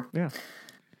we're here for. Yeah.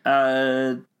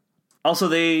 Also,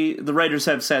 the writers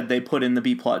have said they put in the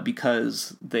B plot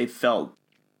because they felt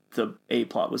the A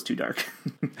plot was too dark.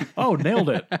 Oh, nailed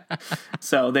it.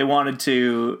 So they wanted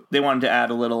to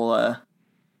add a little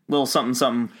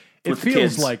something It with the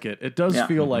feels kids. like it. It does Yeah.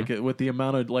 feel like it with the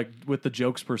amount of with the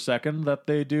jokes per second that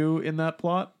they do in that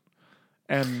plot.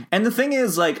 And And the thing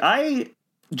is, I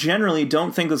generally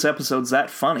don't think this episode's that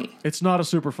funny. it's not a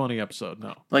super funny episode,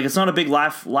 no. It's not a big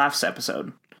laughs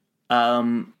episode.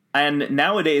 And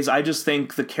nowadays, I just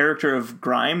think the character of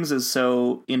Grimes is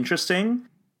so interesting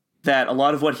that a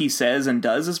lot of what he says and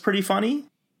does is pretty funny.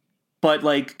 But,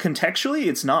 contextually,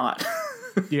 it's not.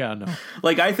 Yeah, no.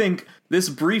 I think this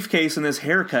briefcase and this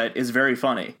haircut is very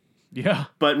funny. Yeah.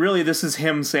 But really, this is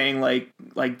him saying,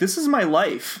 this is my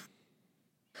life.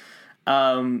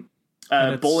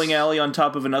 it's- Bowling alley on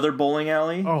top of another bowling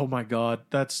alley. Oh my god,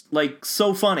 that's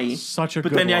So funny. such a But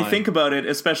good then I line. think about it,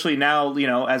 especially now,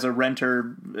 as a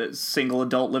renter, single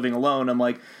adult living alone, I'm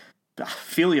like,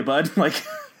 feel you, bud.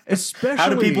 especially How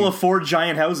do people afford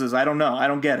giant houses? I don't know. I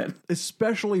don't get it.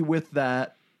 especially with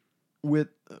that with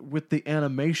the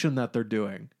animation that they're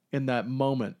doing in that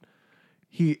moment.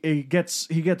 He gets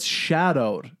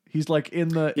shadowed. He's in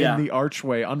the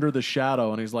archway under the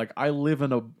shadow, and he's like, I live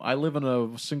in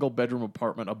a single bedroom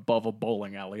apartment above a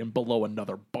bowling alley and below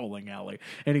another bowling alley.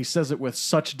 And he says it with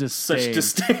such disdain. Such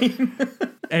disdain.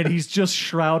 And he's just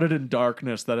shrouded in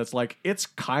darkness that it's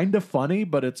kind of funny,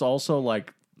 but it's also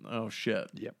oh shit.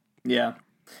 Yep. Yeah.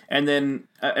 And then,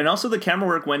 and also the camera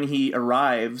work when he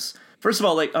arrives. First of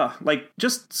all,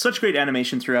 just such great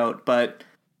animation throughout. But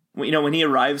when he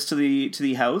arrives to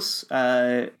the house,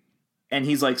 and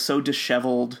he's so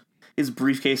disheveled, his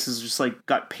briefcase is just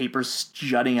got papers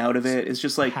jutting out of it. It's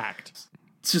just Packed.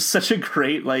 it's just such a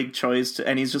great choice.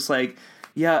 And he's just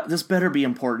yeah, this better be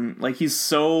important. He's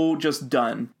so just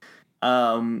done.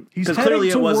 He's 'cause heading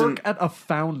clearly to it wasn't. work at a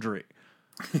foundry.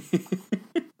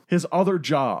 His other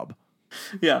job.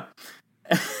 Yeah.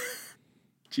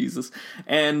 Jesus.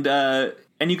 And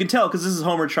you can tell because this is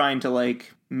Homer trying to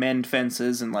mend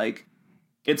fences, and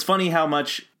it's funny how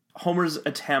much Homer's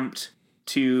attempt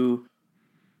to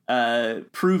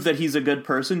prove that he's a good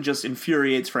person just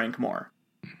infuriates Frank more.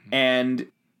 And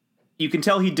you can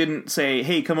tell he didn't say,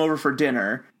 "Hey, come over for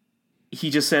dinner." He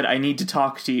just said, "I need to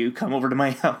talk to you. Come over to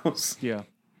my house." Yeah.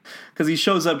 Because he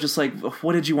shows up just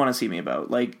what did you want to see me about?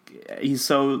 He's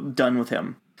so done with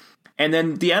him. And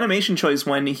then the animation choice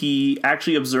when he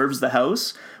actually observes the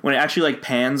house, when it actually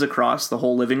pans across the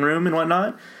whole living room and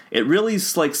whatnot, it really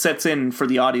sets in for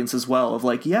the audience as well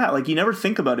of you never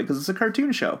think about it because it's a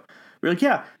cartoon show. We're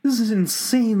yeah, this is an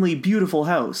insanely beautiful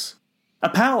house. A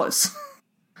palace.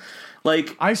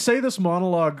 I say this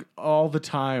monologue all the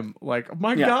time. My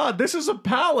Yeah. God, this is a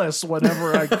palace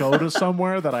whenever I go to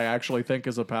somewhere that I actually think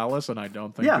is a palace, and I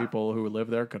don't think Yeah. people who live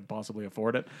there could possibly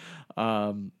afford it.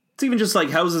 It's even just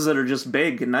houses that are just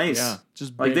big and nice. Yeah,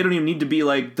 just they big. don't even need to be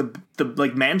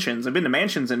the mansions. I've been to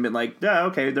mansions and been yeah,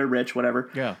 okay, they're rich, whatever.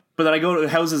 Yeah. But then I go to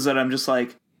houses that I'm just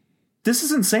this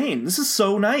is insane. This is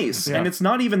so nice. Yeah. And it's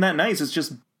not even that nice. It's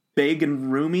just big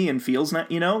and roomy and feels nice,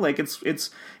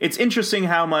 it's interesting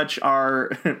how much our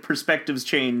perspectives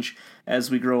change as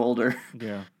we grow older.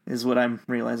 Yeah. Is what I'm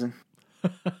realizing.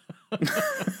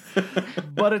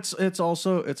 But it's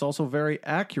also very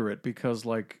accurate because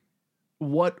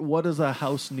what does a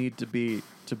house need to be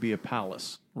a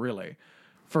palace, really?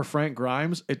 For Frank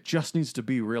Grimes, it just needs to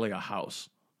be really a house.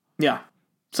 Yeah.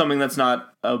 Something that's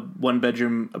not a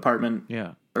one-bedroom apartment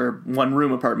Yeah. or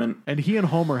one-room apartment. And he and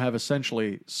Homer have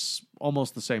essentially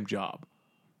almost the same job.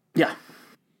 Yeah.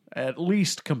 At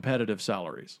least competitive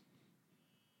salaries.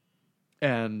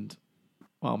 And,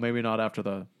 well, maybe not after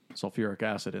the sulfuric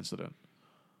acid incident.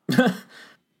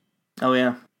 Oh,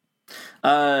 yeah.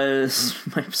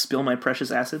 Spill my precious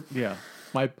acid. Yeah.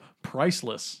 My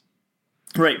priceless.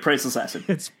 Right, priceless acid.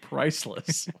 It's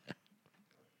priceless.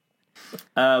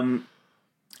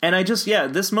 And I just,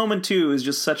 this moment too is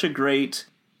just such a great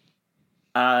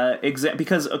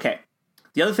because, okay,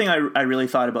 the other thing I really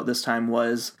thought about this time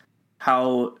was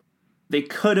how they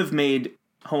could have made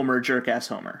Homer jerk-ass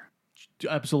Homer,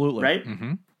 Absolutely. right?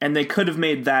 Mm-hmm. And they could have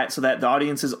made that so that the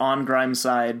audience is on Grimes'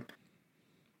 side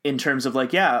in terms of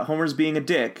Homer's being a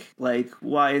dick.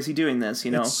 Why is he doing this,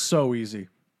 It's so easy.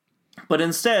 But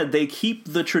instead, they keep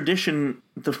the tradition,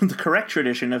 the correct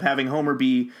tradition of having Homer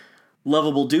be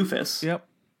lovable doofus. Yep.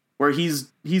 Where he's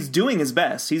doing his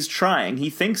best. He's trying. He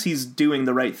thinks he's doing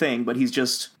the right thing, but he's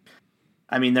just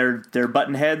I mean, they're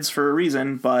button heads for a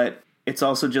reason, but it's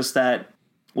also just that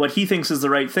what he thinks is the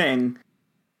right thing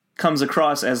comes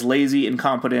across as lazy,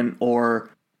 incompetent, or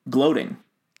gloating.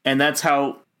 And that's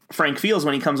how Frank feels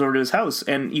when he comes over to his house.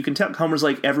 And you can tell Homer's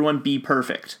like, everyone be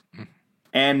perfect.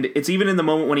 And it's even in the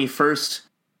moment when he first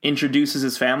introduces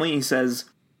his family, he says,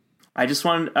 I just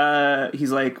want,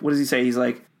 he's like, what does he say? He's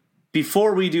like,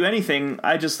 before we do anything,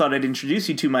 I just thought I'd introduce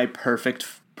you to my perfect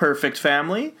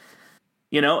family.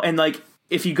 You know, and like,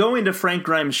 if you go into Frank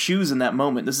Grimes' shoes in that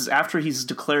moment, this is after he's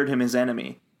declared him his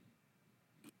enemy.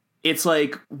 It's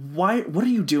like, why? What are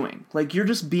you doing? Like, you're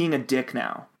just being a dick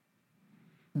now.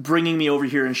 Bringing me over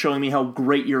here and showing me how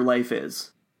great your life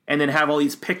is. And then have all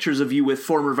these pictures of you with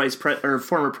former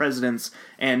presidents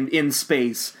and in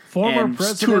space. Former and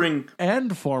president touring,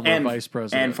 and former vice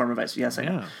president. And former vice, yes, I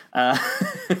know.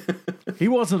 He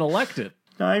wasn't elected.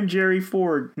 I'm Jerry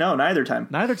Ford. No, neither time.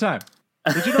 Neither time.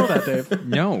 Did you know that, Dave?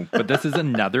 No, but this is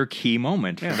another key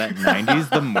moment for that 90s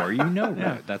The More You Know.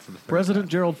 Yeah. That's the President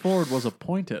Gerald Ford was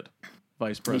appointed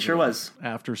vice president. He sure was.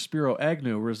 After Spiro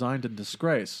Agnew resigned in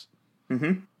disgrace.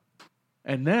 Mm-hmm.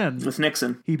 And then With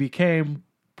Nixon. he became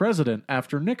president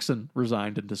after Nixon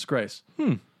resigned in disgrace.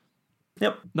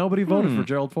 Yep. Nobody voted for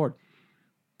Gerald Ford.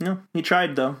 No, he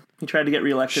tried, though. He tried to get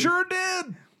reelected. Sure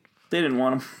did. They didn't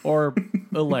want him. Or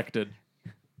elected.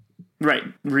 Right.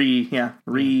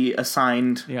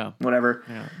 Reassigned. Yeah. Whatever.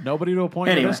 Yeah. Nobody to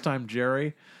appoint you this time,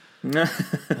 Jerry. Maybe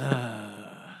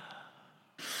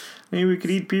we could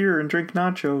eat beer and drink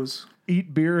nachos.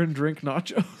 Eat beer and drink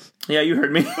nachos. Yeah, you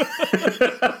heard me.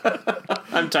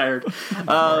 I'm tired.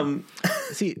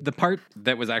 See, the part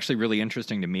that was actually really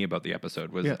interesting to me about the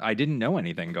episode was I didn't know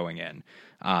anything going in.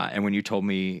 And when you told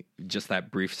me just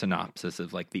that brief synopsis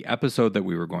of like the episode that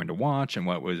we were going to watch and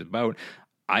what it was about,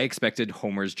 I expected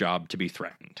Homer's job to be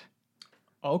threatened.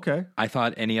 Okay. I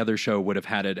thought any other show would have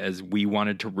had it as we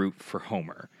wanted to root for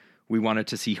Homer. We wanted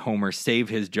to see Homer save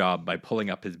his job by pulling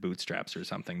up his bootstraps or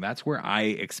something. That's where I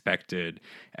expected,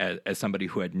 as somebody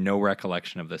who had no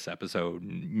recollection of this episode,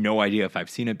 no idea if I've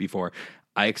seen it before,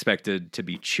 I expected to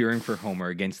be cheering for Homer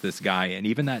against this guy. And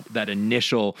even that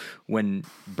initial, when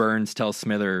Burns tells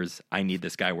Smithers, I need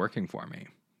this guy working for me.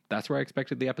 That's where I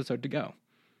expected the episode to go.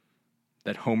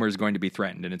 That Homer's going to be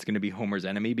threatened, and it's going to be Homer's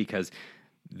enemy because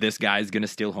this guy's going to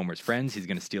steal Homer's friends, he's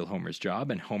going to steal Homer's job,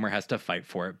 and Homer has to fight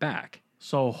for it back.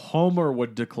 So Homer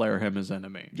would declare him his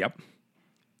enemy. Yep.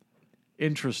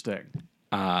 Interesting.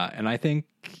 And I think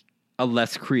a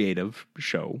less creative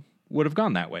show would have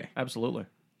gone that way. Absolutely.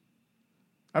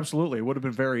 Absolutely. It would have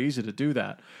been very easy to do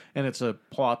that. And it's a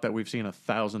plot that we've seen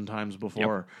 1,000 times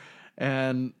before. Yep.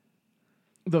 And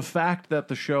the fact that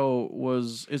the show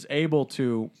is able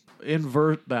to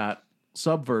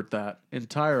subvert that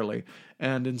entirely,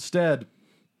 and instead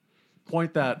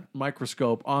point that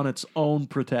microscope on its own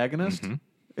protagonist,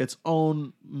 its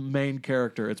own main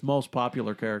character, its most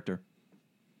popular character,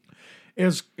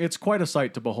 it's quite a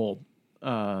sight to behold.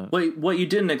 What you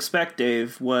didn't expect,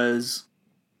 Dave, was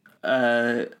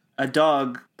a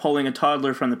dog pulling a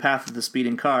toddler from the path of the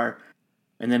speeding car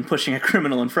and then pushing a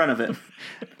criminal in front of it.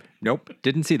 Nope,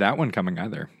 didn't see that one coming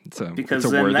either. Because it's a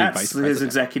then worthy that's vice president. his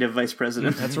executive vice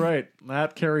president. That's right.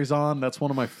 That carries on. That's one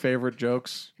of my favorite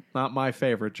jokes. Not my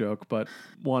favorite joke, but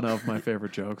one of my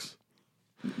favorite jokes.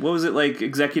 What was it, like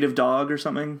executive dog or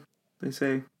something, they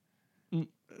say?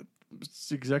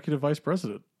 It's executive vice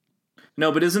president.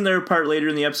 No, but isn't there a part later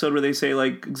in the episode where they say,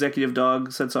 like, executive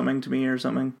dog said something to me or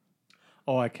something?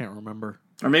 Oh, I can't remember.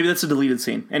 Or maybe that's a deleted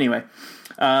scene. Anyway.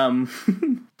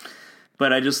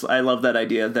 But I love that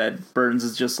idea that Burns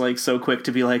is just, like, so quick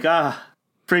to be like,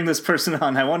 bring this person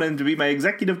on. I want him to be my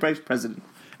executive vice president.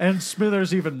 And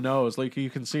Smithers even knows. Like, you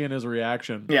can see in his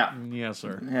reaction. Yeah. Yes,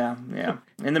 sir. Yeah.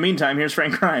 In the meantime, here's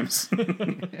Frank Grimes.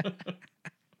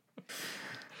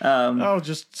 Oh,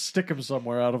 just stick him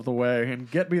somewhere out of the way and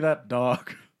get me that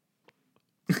dog.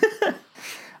 The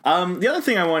other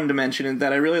thing I wanted to mention and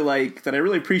that I really like, that I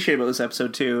really appreciate about this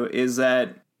episode too, is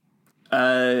that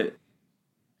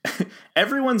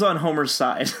everyone's on Homer's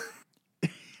side.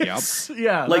 Yep.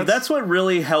 Yeah. Like, that's what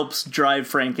really helps drive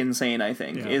Frank insane, I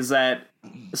think, is that,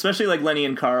 especially like Lenny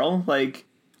and Carl, like,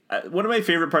 one of my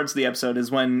favorite parts of the episode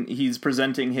is when he's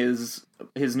presenting his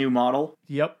new model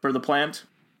for the plant.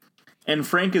 And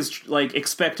Frank is like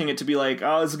expecting it to be like,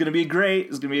 oh, this is going to be great.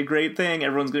 It's going to be a great thing.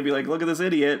 Everyone's going to be like, look at this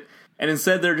idiot. And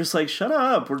instead they're just like, shut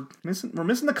up. We're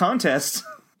missing the contest.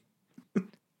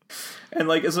 And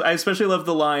like, I especially love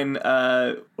the line,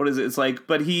 what is it? It's like,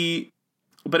 but it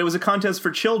was a contest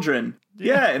for children.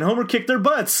 Yeah. And Homer kicked their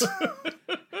butts.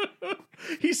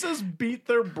 He says beat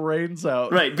their brains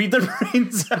out. Right. Beat their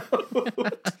brains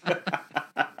out.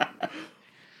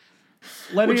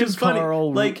 Lenny Which and is funny.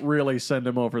 Carl Like- really send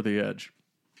him over the edge.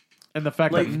 And the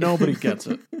fact Like- that nobody gets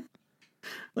it.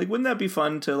 Like, wouldn't that be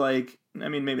fun to, like, I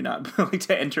mean, maybe not, but like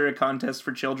to enter a contest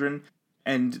for children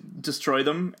and destroy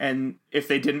them, and if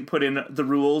they didn't put in the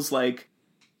rules, like,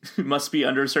 must be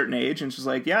under a certain age, and she's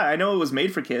like, yeah, I know it was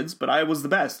made for kids, but I was the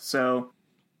best, so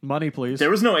Money, please. there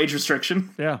was no age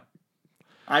restriction. Yeah.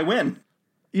 I win.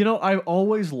 You know, I've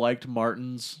always liked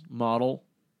Martin's model.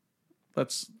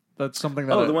 That's something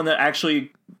that... The one that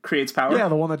actually creates power? Yeah,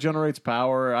 the one that generates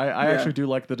power. I Yeah. actually do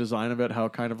like the design of it, how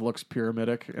it kind of looks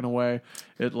pyramidic in a way.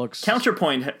 It looks...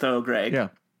 Counterpoint, though, Greg. Yeah.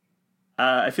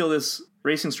 I feel this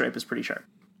racing stripe is pretty sharp.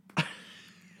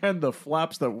 And the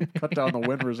flaps that cut down the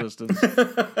wind resistance.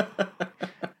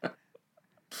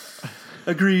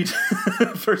 Agreed.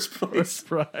 First place.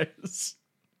 Prize.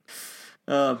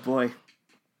 Oh, boy.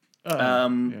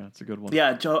 Yeah, it's a good one.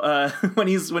 Yeah, Joe.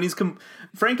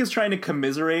 Frank is trying to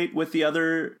commiserate with the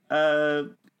other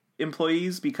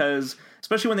employees, because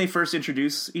especially when they first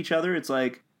introduce each other, it's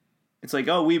like,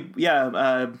 oh,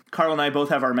 Carl and I both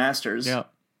have our masters. Yeah.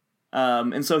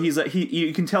 And so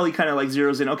you can tell he kind of like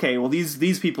zeroes in. Okay, well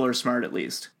these people are smart at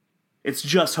least. It's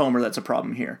just Homer that's a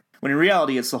problem here. When in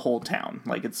reality, it's the whole town.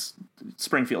 Like, it's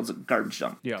Springfield's a garbage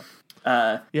dump. Yeah.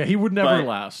 He would never but-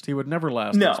 last. He would never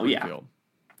last No, in Springfield.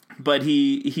 But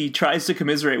he tries to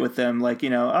commiserate with them, like,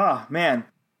 oh man,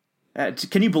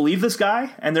 can you believe this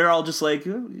guy? And they're all just like,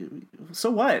 so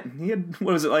what? He had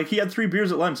he had 3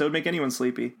 beers at lunch. That would make anyone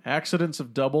sleepy. Accidents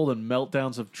have doubled and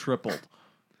meltdowns have tripled.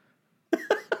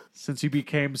 Since he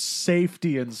became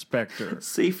safety inspector.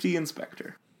 Safety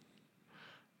inspector.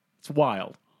 It's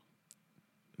wild.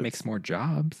 Makes more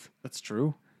jobs. That's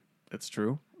true. It's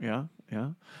true. Yeah.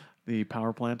 The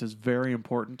power plant is very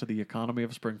important to the economy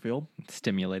of Springfield.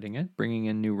 Stimulating it, bringing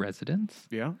in new residents.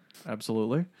 Yeah,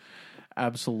 absolutely.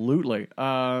 Absolutely.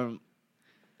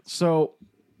 So,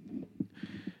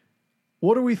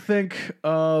 what do we think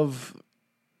of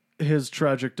his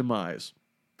tragic demise?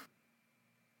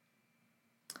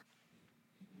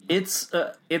 It's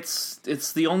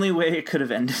the only way it could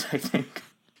have ended, I think.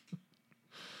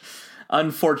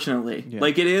 Unfortunately,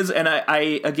 like it is, and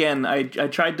I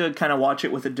tried to kind of watch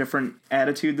it with a different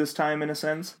attitude this time, in a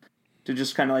sense, to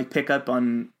just kind of like pick up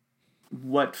on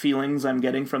what feelings I'm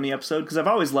getting from the episode, because I've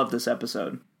always loved this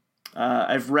episode.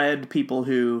 I've read people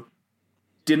who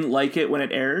didn't like it when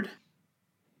it aired,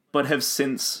 but have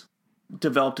since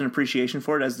developed an appreciation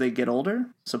for it as they get older.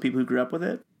 So people who grew up with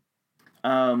it.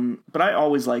 But I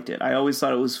always liked it. I always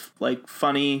thought it was like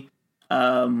funny,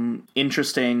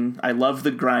 interesting. I love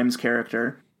the Grimes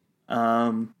character.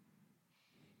 But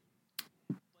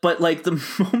like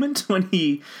the moment when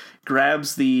he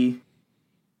grabs the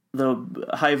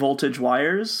high voltage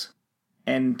wires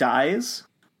and dies,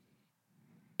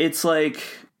 it's like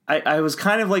I was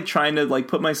kind of like trying to like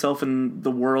put myself in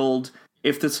the world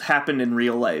if this happened in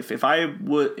real life. If I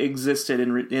existed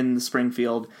in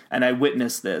Springfield and I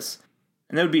witnessed this,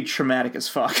 and that would be traumatic as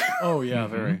fuck. Oh yeah,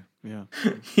 very. Yeah.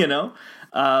 You know?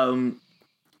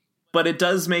 But it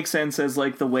does make sense as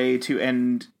like the way to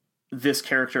end this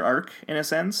character arc, in a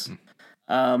sense.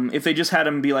 If they just had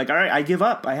him be like, all right, I give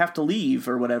up, I have to leave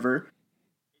or whatever,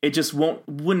 it just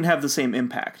wouldn't have the same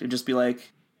impact. It'd just be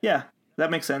like, yeah,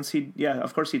 that makes sense.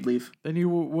 Of course he'd leave. Then you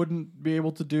wouldn't be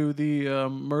able to do the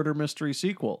murder mystery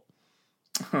sequel.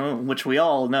 Which we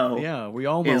all know. Yeah, we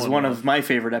all know is one of my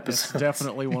favorite episodes. It's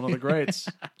definitely one of the greats.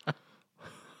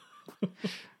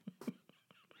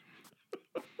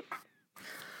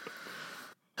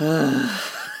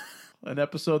 An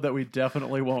episode that we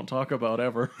definitely won't talk about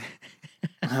ever.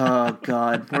 Oh,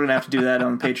 God. We're going to have to do that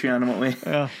on Patreon, won't we?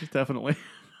 Yeah, definitely.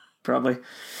 Probably.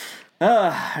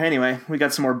 Anyway, we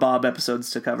got some more Bob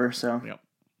episodes to cover, so. Yep.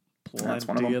 That's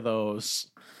one of Plenty them. of those.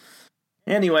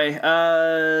 Anyway,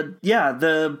 yeah,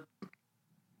 the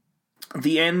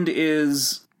end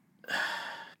is,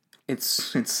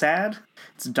 it's sad,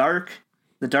 it's dark,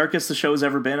 the darkest the show's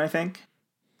ever been, I think.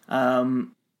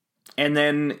 And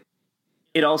then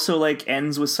it also like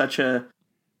ends with such a,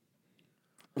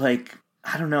 like,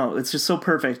 I don't know, it's just so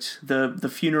perfect.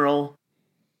 The funeral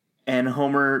and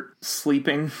Homer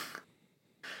sleeping,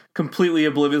 completely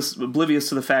oblivious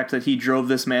to the fact that he drove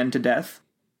this man to death.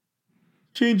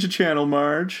 Change the channel,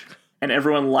 Marge. And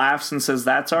everyone laughs and says,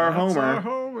 that's our Homer. Our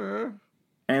Homer.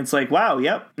 And it's like, wow,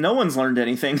 yep, no one's learned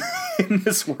anything in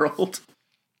this world.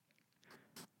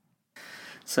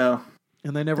 So,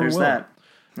 And they never there's will. that.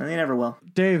 And they never will.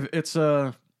 Dave, it's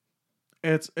a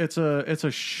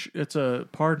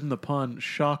pardon the pun,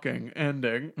 shocking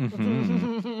ending.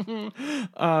 Mm-hmm.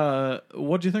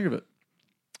 What do you think of it?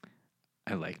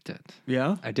 I liked it.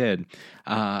 Yeah? I did.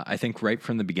 I think right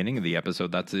from the beginning of the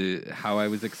episode, that's how I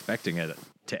was expecting it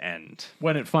to end.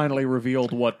 When it finally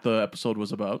revealed what the episode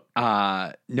was about.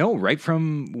 No, right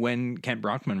from when Kent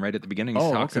Brockman, right at the beginning,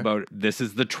 talks about this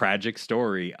is the tragic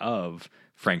story of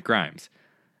Frank Grimes.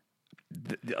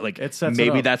 It sets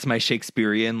maybe it up. that's my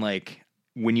Shakespearean, like,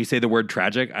 when you say the word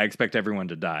tragic, I expect everyone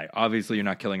to die. Obviously, you're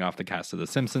not killing off the cast of The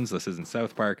Simpsons. This isn't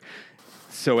South Park.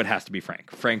 So it has to be Frank.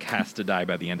 Frank has to die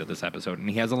by the end of this episode. And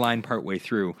he has a line partway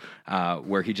through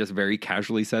where he just very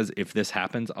casually says, if this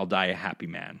happens, I'll die a happy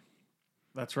man.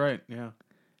 That's right, yeah.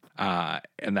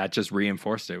 And that just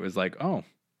reinforced it. It was like, oh,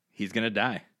 he's going to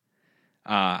die.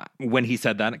 When he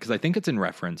said that, because I think it's in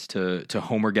reference to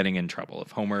Homer getting in trouble.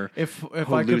 If Homer, if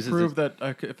I could prove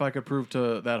if I could prove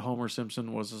that Homer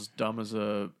Simpson was as dumb as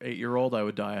a 8-year-old, I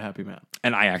would die a happy man.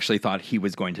 And I actually thought he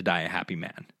was going to die a happy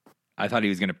man. I thought he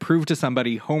was going to prove to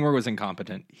somebody Homer was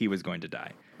incompetent. He was going to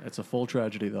die. It's a full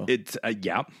tragedy, though. It's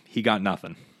he got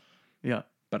nothing. Yeah,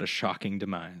 but a shocking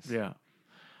demise. Yeah.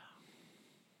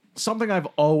 Something I've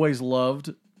always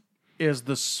loved is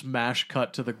the smash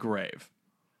cut to the grave.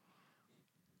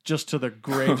 Just to the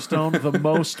gravestone, the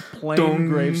most plain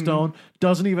gravestone.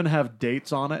 Doesn't even have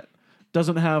dates on it.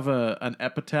 Doesn't have an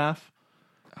epitaph.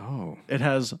 Oh. It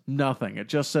has nothing. It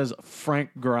just says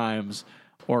Frank Grimes,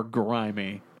 or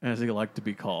Grimy, as he liked to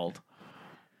be called.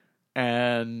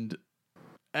 And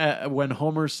when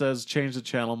Homer says, change the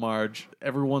channel, Marge,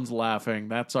 everyone's laughing.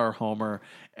 That's our Homer.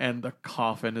 And the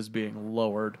coffin is being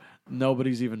lowered.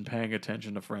 Nobody's even paying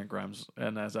attention to Frank Grimes.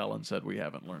 And as Ellen said, we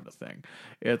haven't learned a thing.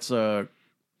 It's so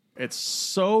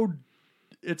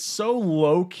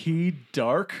low-key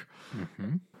dark.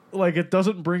 Mm-hmm. Like, it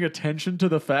doesn't bring attention to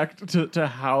the fact to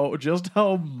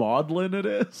how maudlin it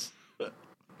is.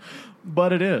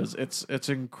 But it is. It's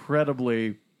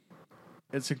incredibly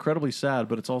sad,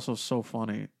 but it's also so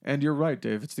funny. And you're right,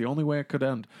 Dave. It's the only way it could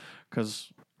end,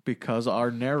 because our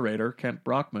narrator, Kent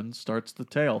Brockman, starts the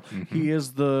tale. Mm-hmm. He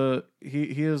is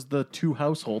the two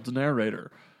households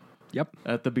narrator. Yep.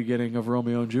 At the beginning of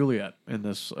Romeo and Juliet in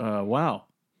this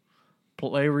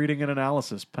play reading and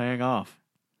analysis paying off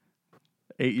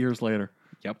 8 years later.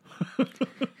 Yep.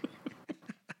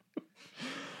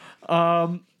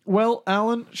 Well,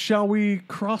 Alan, shall we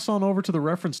cross on over to the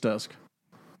reference desk?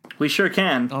 We sure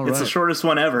can. All It's the right. shortest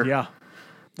one ever. Yeah.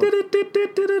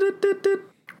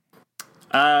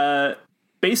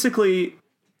 Basically,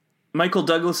 Michael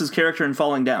Douglas's character in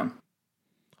Falling Down.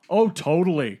 Oh,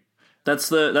 totally. That's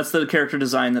the character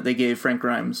design that they gave Frank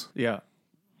Grimes. Yeah.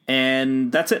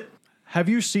 And that's it. Have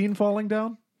you seen Falling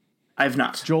Down? I've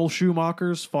not. Joel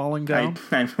Schumacher's Falling Down?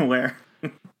 I'm aware.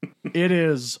 It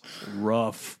is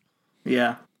rough.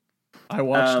 Yeah. I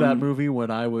watched that movie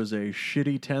when I was a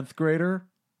shitty 10th grader,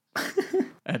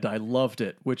 and I loved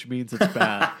it, which means it's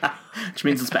bad. Which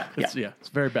means it's bad. Yeah. It's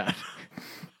very bad.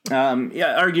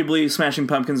 Arguably Smashing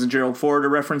Pumpkins and Gerald Ford are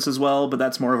referenced as well, but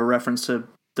that's more of a reference to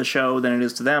the show than it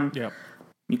is to them. Yeah.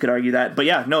 You could argue that. But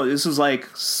yeah, no, this was like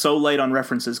so light on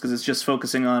references because it's just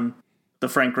focusing on the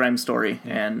Frank Grimes story.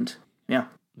 And yeah.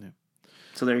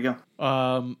 So there you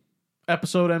go.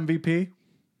 Episode MVP?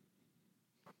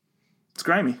 It's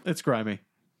grimy. It's grimy.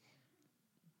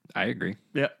 I agree.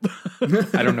 Yeah.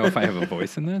 I don't know if I have a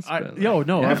voice in this. No,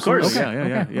 of course.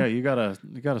 Yeah. You gotta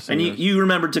say. And you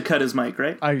remembered to cut his mic,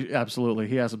 right? I absolutely.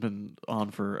 He hasn't been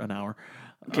on for an hour.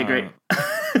 Okay, great.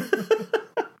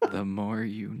 The more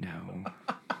you know.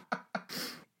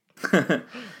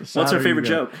 What's our favorite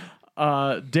joke?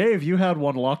 Dave, you had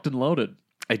one locked and loaded.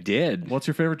 I did. What's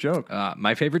your favorite joke?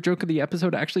 My favorite joke of the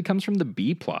episode actually comes from the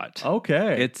B plot.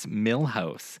 Okay. It's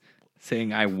Milhouse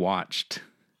saying, I watched.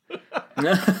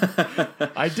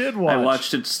 I did watch. I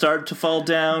watched it start to fall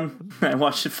down. I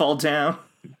watched it fall down.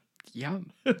 Yeah.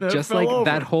 Just like over.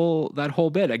 that whole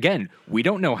bit. Again, we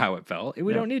don't know how it fell.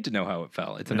 We don't need to know how it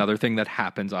fell. It's another thing that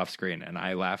happens off screen. And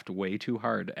I laughed way too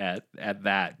hard at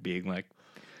that being like,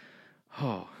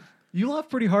 oh. You laughed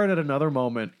pretty hard at another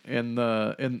moment in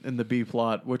the B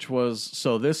plot, which was,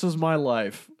 so this is my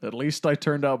life. At least I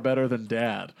turned out better than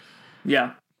Dad.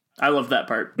 Yeah. I love that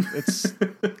part. It's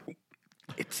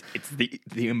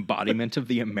the embodiment of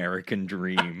the American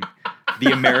dream.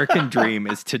 The American dream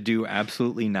is to do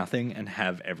absolutely nothing and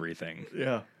have everything.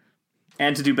 Yeah.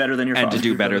 And to do better than your father. And to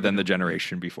do better than the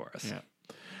generation before us.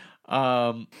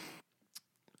 Yeah.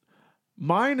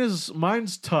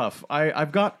 Mine's tough.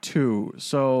 I've got two.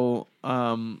 So,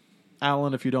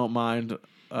 Alan, if you don't mind,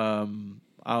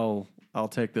 I'll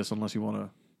take this unless you want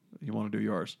to do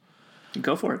yours.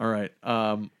 Go for it. All right.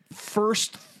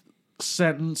 First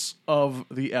sentence of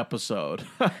the episode,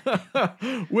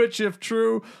 which, if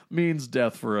true, means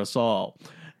death for us all.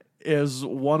 is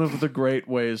one of the great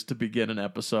ways to begin an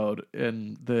episode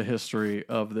in the history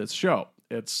of this show.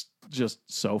 It's just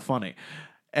so funny.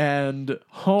 And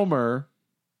Homer,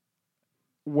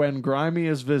 when Grimy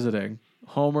is visiting,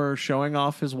 Homer showing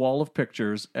off his wall of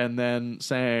pictures and then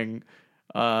saying,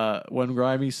 when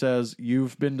Grimy says,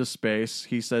 "You've been to space,"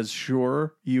 he says,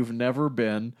 "Sure, you've never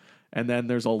been." And then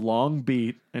there's a long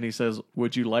beat and he says,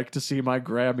 "Would you like to see my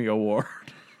Grammy Award?"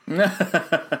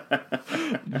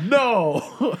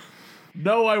 No!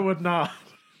 No, I would not.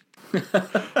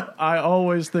 I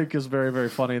always think is very, very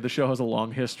funny. The show has a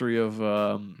long history of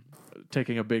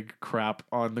taking a big crap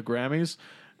on the Grammys.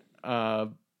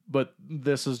 But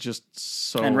this is just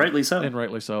so... And rightly so. And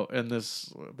rightly so. And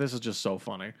this is just so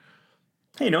funny.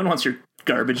 Hey, no one wants your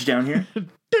garbage down here.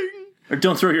 Ding! Or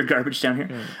don't throw your garbage down here.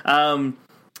 Yeah.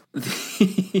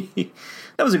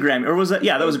 That was a Grammy. Or was that?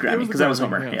 Yeah, that was a Grammy. Because that was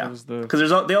Homer. Yeah. Yeah. Because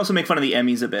Because they also make fun of the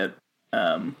Emmys a bit.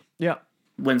 Yeah.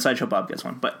 When Sideshow Bob gets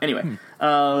one. But anyway,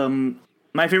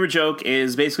 my favorite joke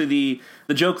is basically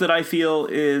the joke that I feel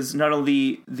is not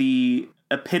only the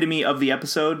epitome of the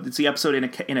episode, it's the episode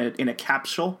in a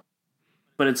capsule,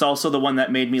 but it's also the one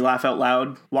that made me laugh out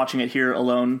loud watching it here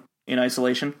alone in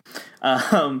isolation.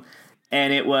 And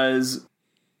it was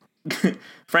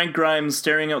Frank Grimes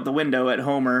staring out the window at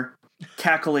Homer,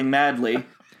 cackling madly,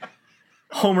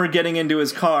 Homer getting into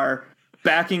his car,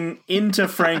 backing into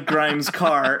Frank Grimes'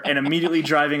 car and immediately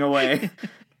driving away,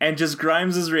 and just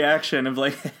Grimes' reaction of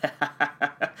like,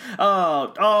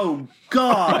 oh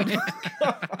God.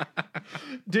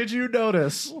 Did you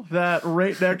notice that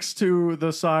right next to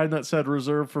the sign that said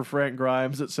reserved for Frank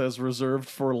Grimes, it says reserved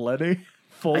for Lenny?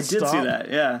 Full I did stop. see that,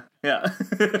 yeah.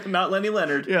 Not Lenny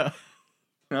Leonard. Yeah.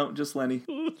 No, just Lenny.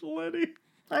 Lenny.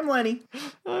 I'm Lenny.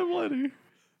 I'm Lenny.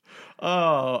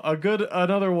 Oh,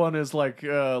 another one is like,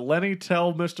 Lenny,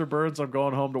 tell Mr. Burns I'm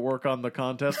going home to work on the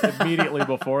contest immediately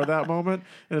before that moment.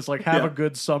 And it's like, have a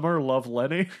good summer, love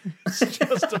Lenny. It's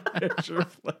just a picture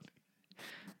of Lenny.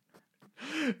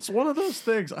 It's one of those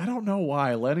things. I don't know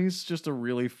why. Lenny's just a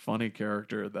really funny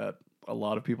character that a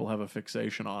lot of people have a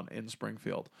fixation on in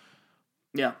Springfield.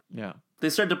 Yeah. Yeah. They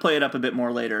started to play it up a bit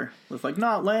more later with like,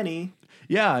 not Lenny.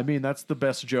 Yeah, I mean, that's the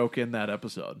best joke in that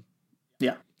episode.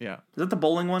 Yeah. Yeah. Is that the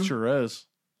bowling one? Sure is.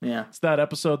 Yeah. It's that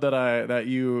episode that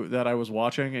I was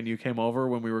watching and you came over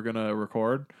when we were going to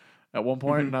record at one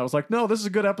point, and I was like, no, this is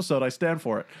a good episode. I stand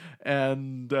for it.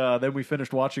 And then we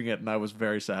finished watching it and I was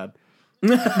very sad.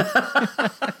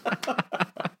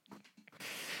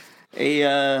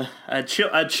 A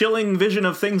chilling vision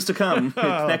of things to come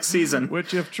next season.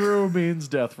 Which, if true, means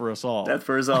death for us all. Death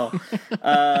for us all.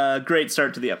 Great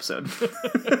start to the episode.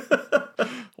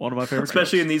 One of my favorite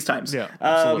Especially jokes. in these times. Yeah,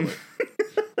 absolutely.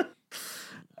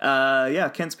 Yeah,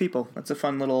 Kent's People. That's a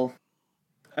fun little...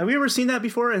 Have we ever seen that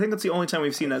before? I think that's the only time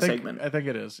we've seen that segment. I think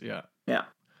it is, yeah. Yeah.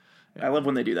 I love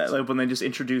when they do that. I love when they just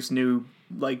introduce new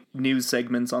news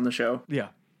segments on the show Yeah.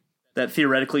 that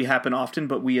theoretically happen often,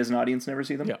 but we as an audience never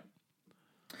see them. Yeah.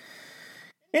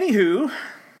 Anywho,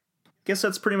 guess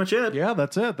that's pretty much it. Yeah,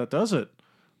 that's it. That does it.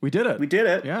 We did it. We did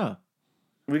it. Yeah.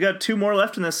 We got 2 more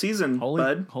left in this season,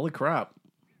 bud. Holy crap.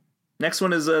 Next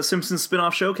one is a Simpsons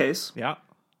spin-off showcase, Yeah.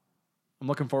 I'm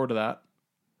looking forward to that.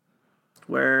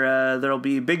 where there'll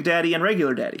be Big Daddy and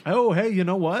Regular Daddy. Oh, hey, you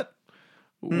know what?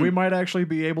 We might actually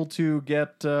be able to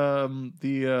get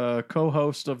the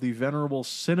co-host of the Venerable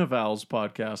Cinevals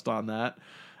podcast on that,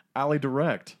 Ali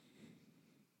Direct.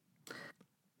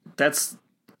 That's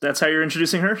how you're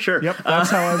introducing her? Sure. Yep, that's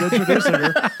how I'm introducing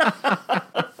her.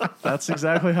 That's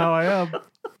exactly how I am.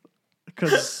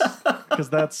 Because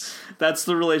That's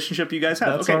the relationship you guys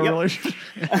have. that's Okay, our yep. relationship.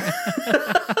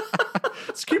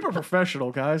 Let's keep it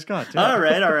professional, guys. God damn. All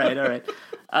right.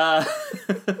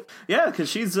 Yeah, because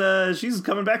she's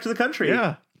coming back to the country.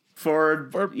 Yeah. For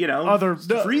Other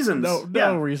reasons. No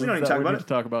Yeah, reasons we don't need that to talk we about need it. to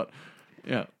talk about.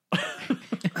 Yeah.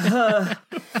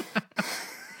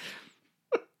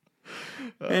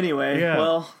 Anyway, Yeah.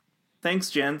 well,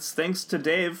 thanks, gents. Thanks to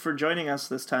Dave for joining us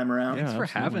this time around. Yeah. Thanks for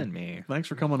absolutely. having me. Thanks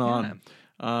for coming on.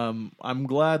 I'm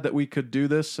glad that we could do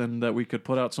this and that we could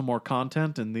put out some more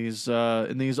content in these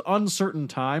uncertain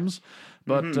times.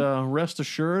 But rest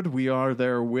assured, we are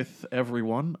there with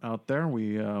everyone out there.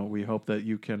 We hope that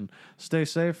you can stay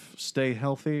safe, stay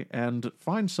healthy, and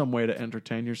find some way to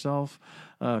entertain yourself.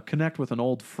 Connect with an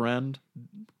old friend.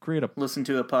 Listen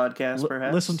to a podcast,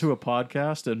 perhaps. Listen to a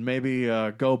podcast, and maybe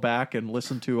go back and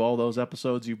listen to all those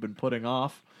episodes you've been putting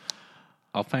off.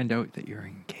 I'll find out that you're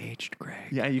engaged,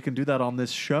 Greg. Yeah, you can do that on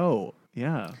this show.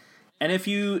 Yeah. And if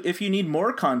you need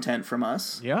more content from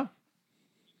us, Yeah.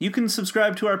 you can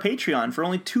subscribe to our Patreon for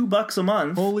only $2 a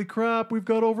month. Holy crap, we've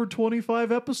got over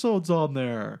 25 episodes on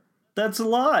there. That's a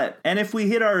lot. And if we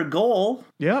hit our goal,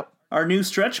 Yep. our new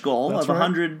stretch goal That's of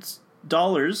right.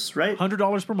 $100, right?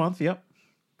 $100 per month. Yep.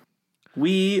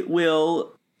 We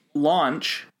will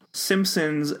launch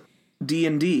Simpsons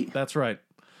D&D. That's right.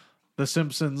 The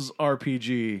Simpsons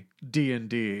RPG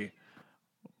D&D.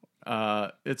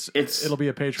 It'll be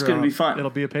a Patreon. It's gonna be fun.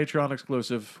 It'll be a Patreon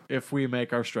exclusive if we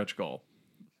make our stretch goal.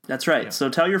 That's right. So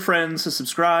tell your friends to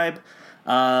subscribe.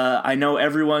 I know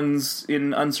everyone's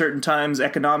in uncertain times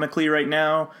economically right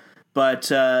now, but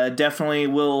definitely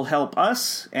will help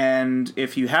us. And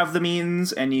if you have the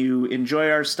means and you enjoy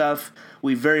our stuff,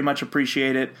 we very much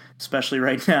appreciate it, especially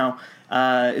right now.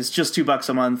 It's just $2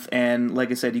 a month, and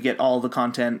like I said, you get all the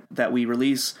content that we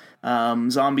release.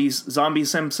 Zombie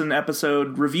Simpson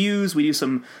episode reviews. We do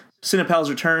some Cinepals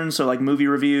Returns, so like movie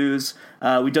reviews.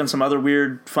 We've done some other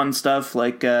weird, fun stuff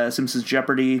like Simpsons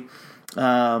Jeopardy.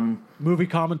 Movie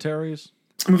commentaries.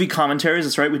 Movie commentaries.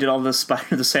 That's right. We did all the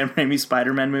Sam Raimi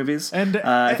Spider-Man movies, And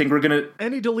I think we're gonna.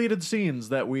 Any deleted scenes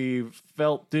that we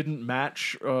felt didn't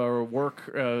match or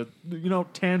work,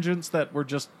 tangents that were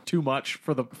just too much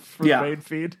for the main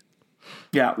feed.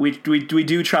 Yeah, we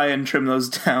do try and trim those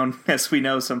down, as we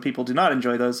know some people do not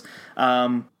enjoy those.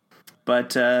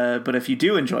 But if you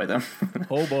do enjoy them,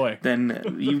 Oh boy.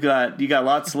 then you got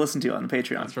lots to listen to on the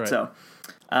Patreon. That's right. So,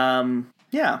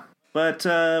 yeah. But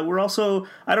we're also,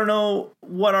 I don't know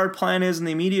what our plan is in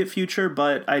the immediate future,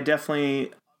 but I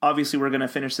definitely, obviously, we're going to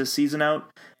finish this season out,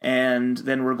 and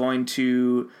then we're going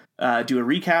to do a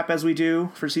recap as we do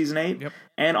for season 8. Yep.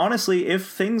 And honestly, if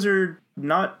things are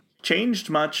not changed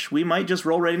much, we might just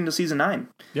roll right into season 9.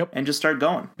 Yep. And just start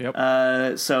going.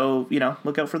 Yep. So,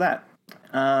 look out for that.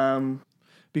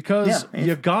 Because Yeah,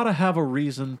 you gotta have a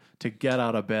reason to get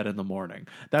out of bed in the morning.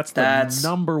 That's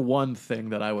number one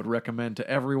thing that I would recommend to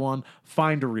everyone.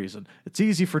 Find a reason. It's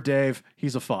easy for Dave.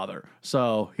 He's a father,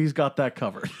 so he's got that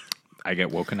covered. I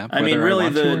get woken up I mean, whether really, I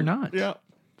want to or not. Yeah.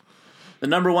 The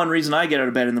number one reason I get out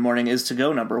of bed in the morning is to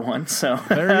go number one. So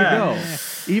There you go.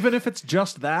 Even if it's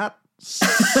just that,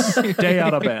 stay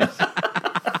out of bed.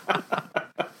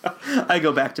 I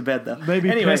go back to bed, though. Maybe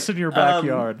Anyway, piss in your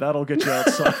backyard. That'll get you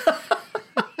outside.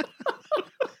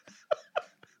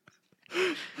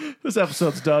 This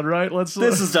episode's done, right?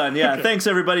 This is done, yeah. Thanks,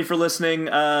 everybody, for listening.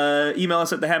 Email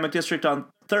us at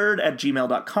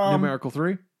thehammockdistrict3@gmail.com. Numerical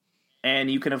 3.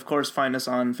 And you can, of course, find us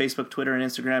on Facebook, Twitter, and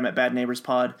Instagram at Bad Neighbors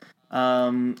Pod.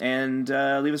 And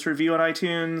leave us a review on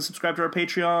iTunes. Subscribe to our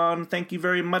Patreon. Thank you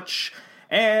very much.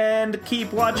 And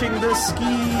keep watching the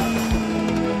ski.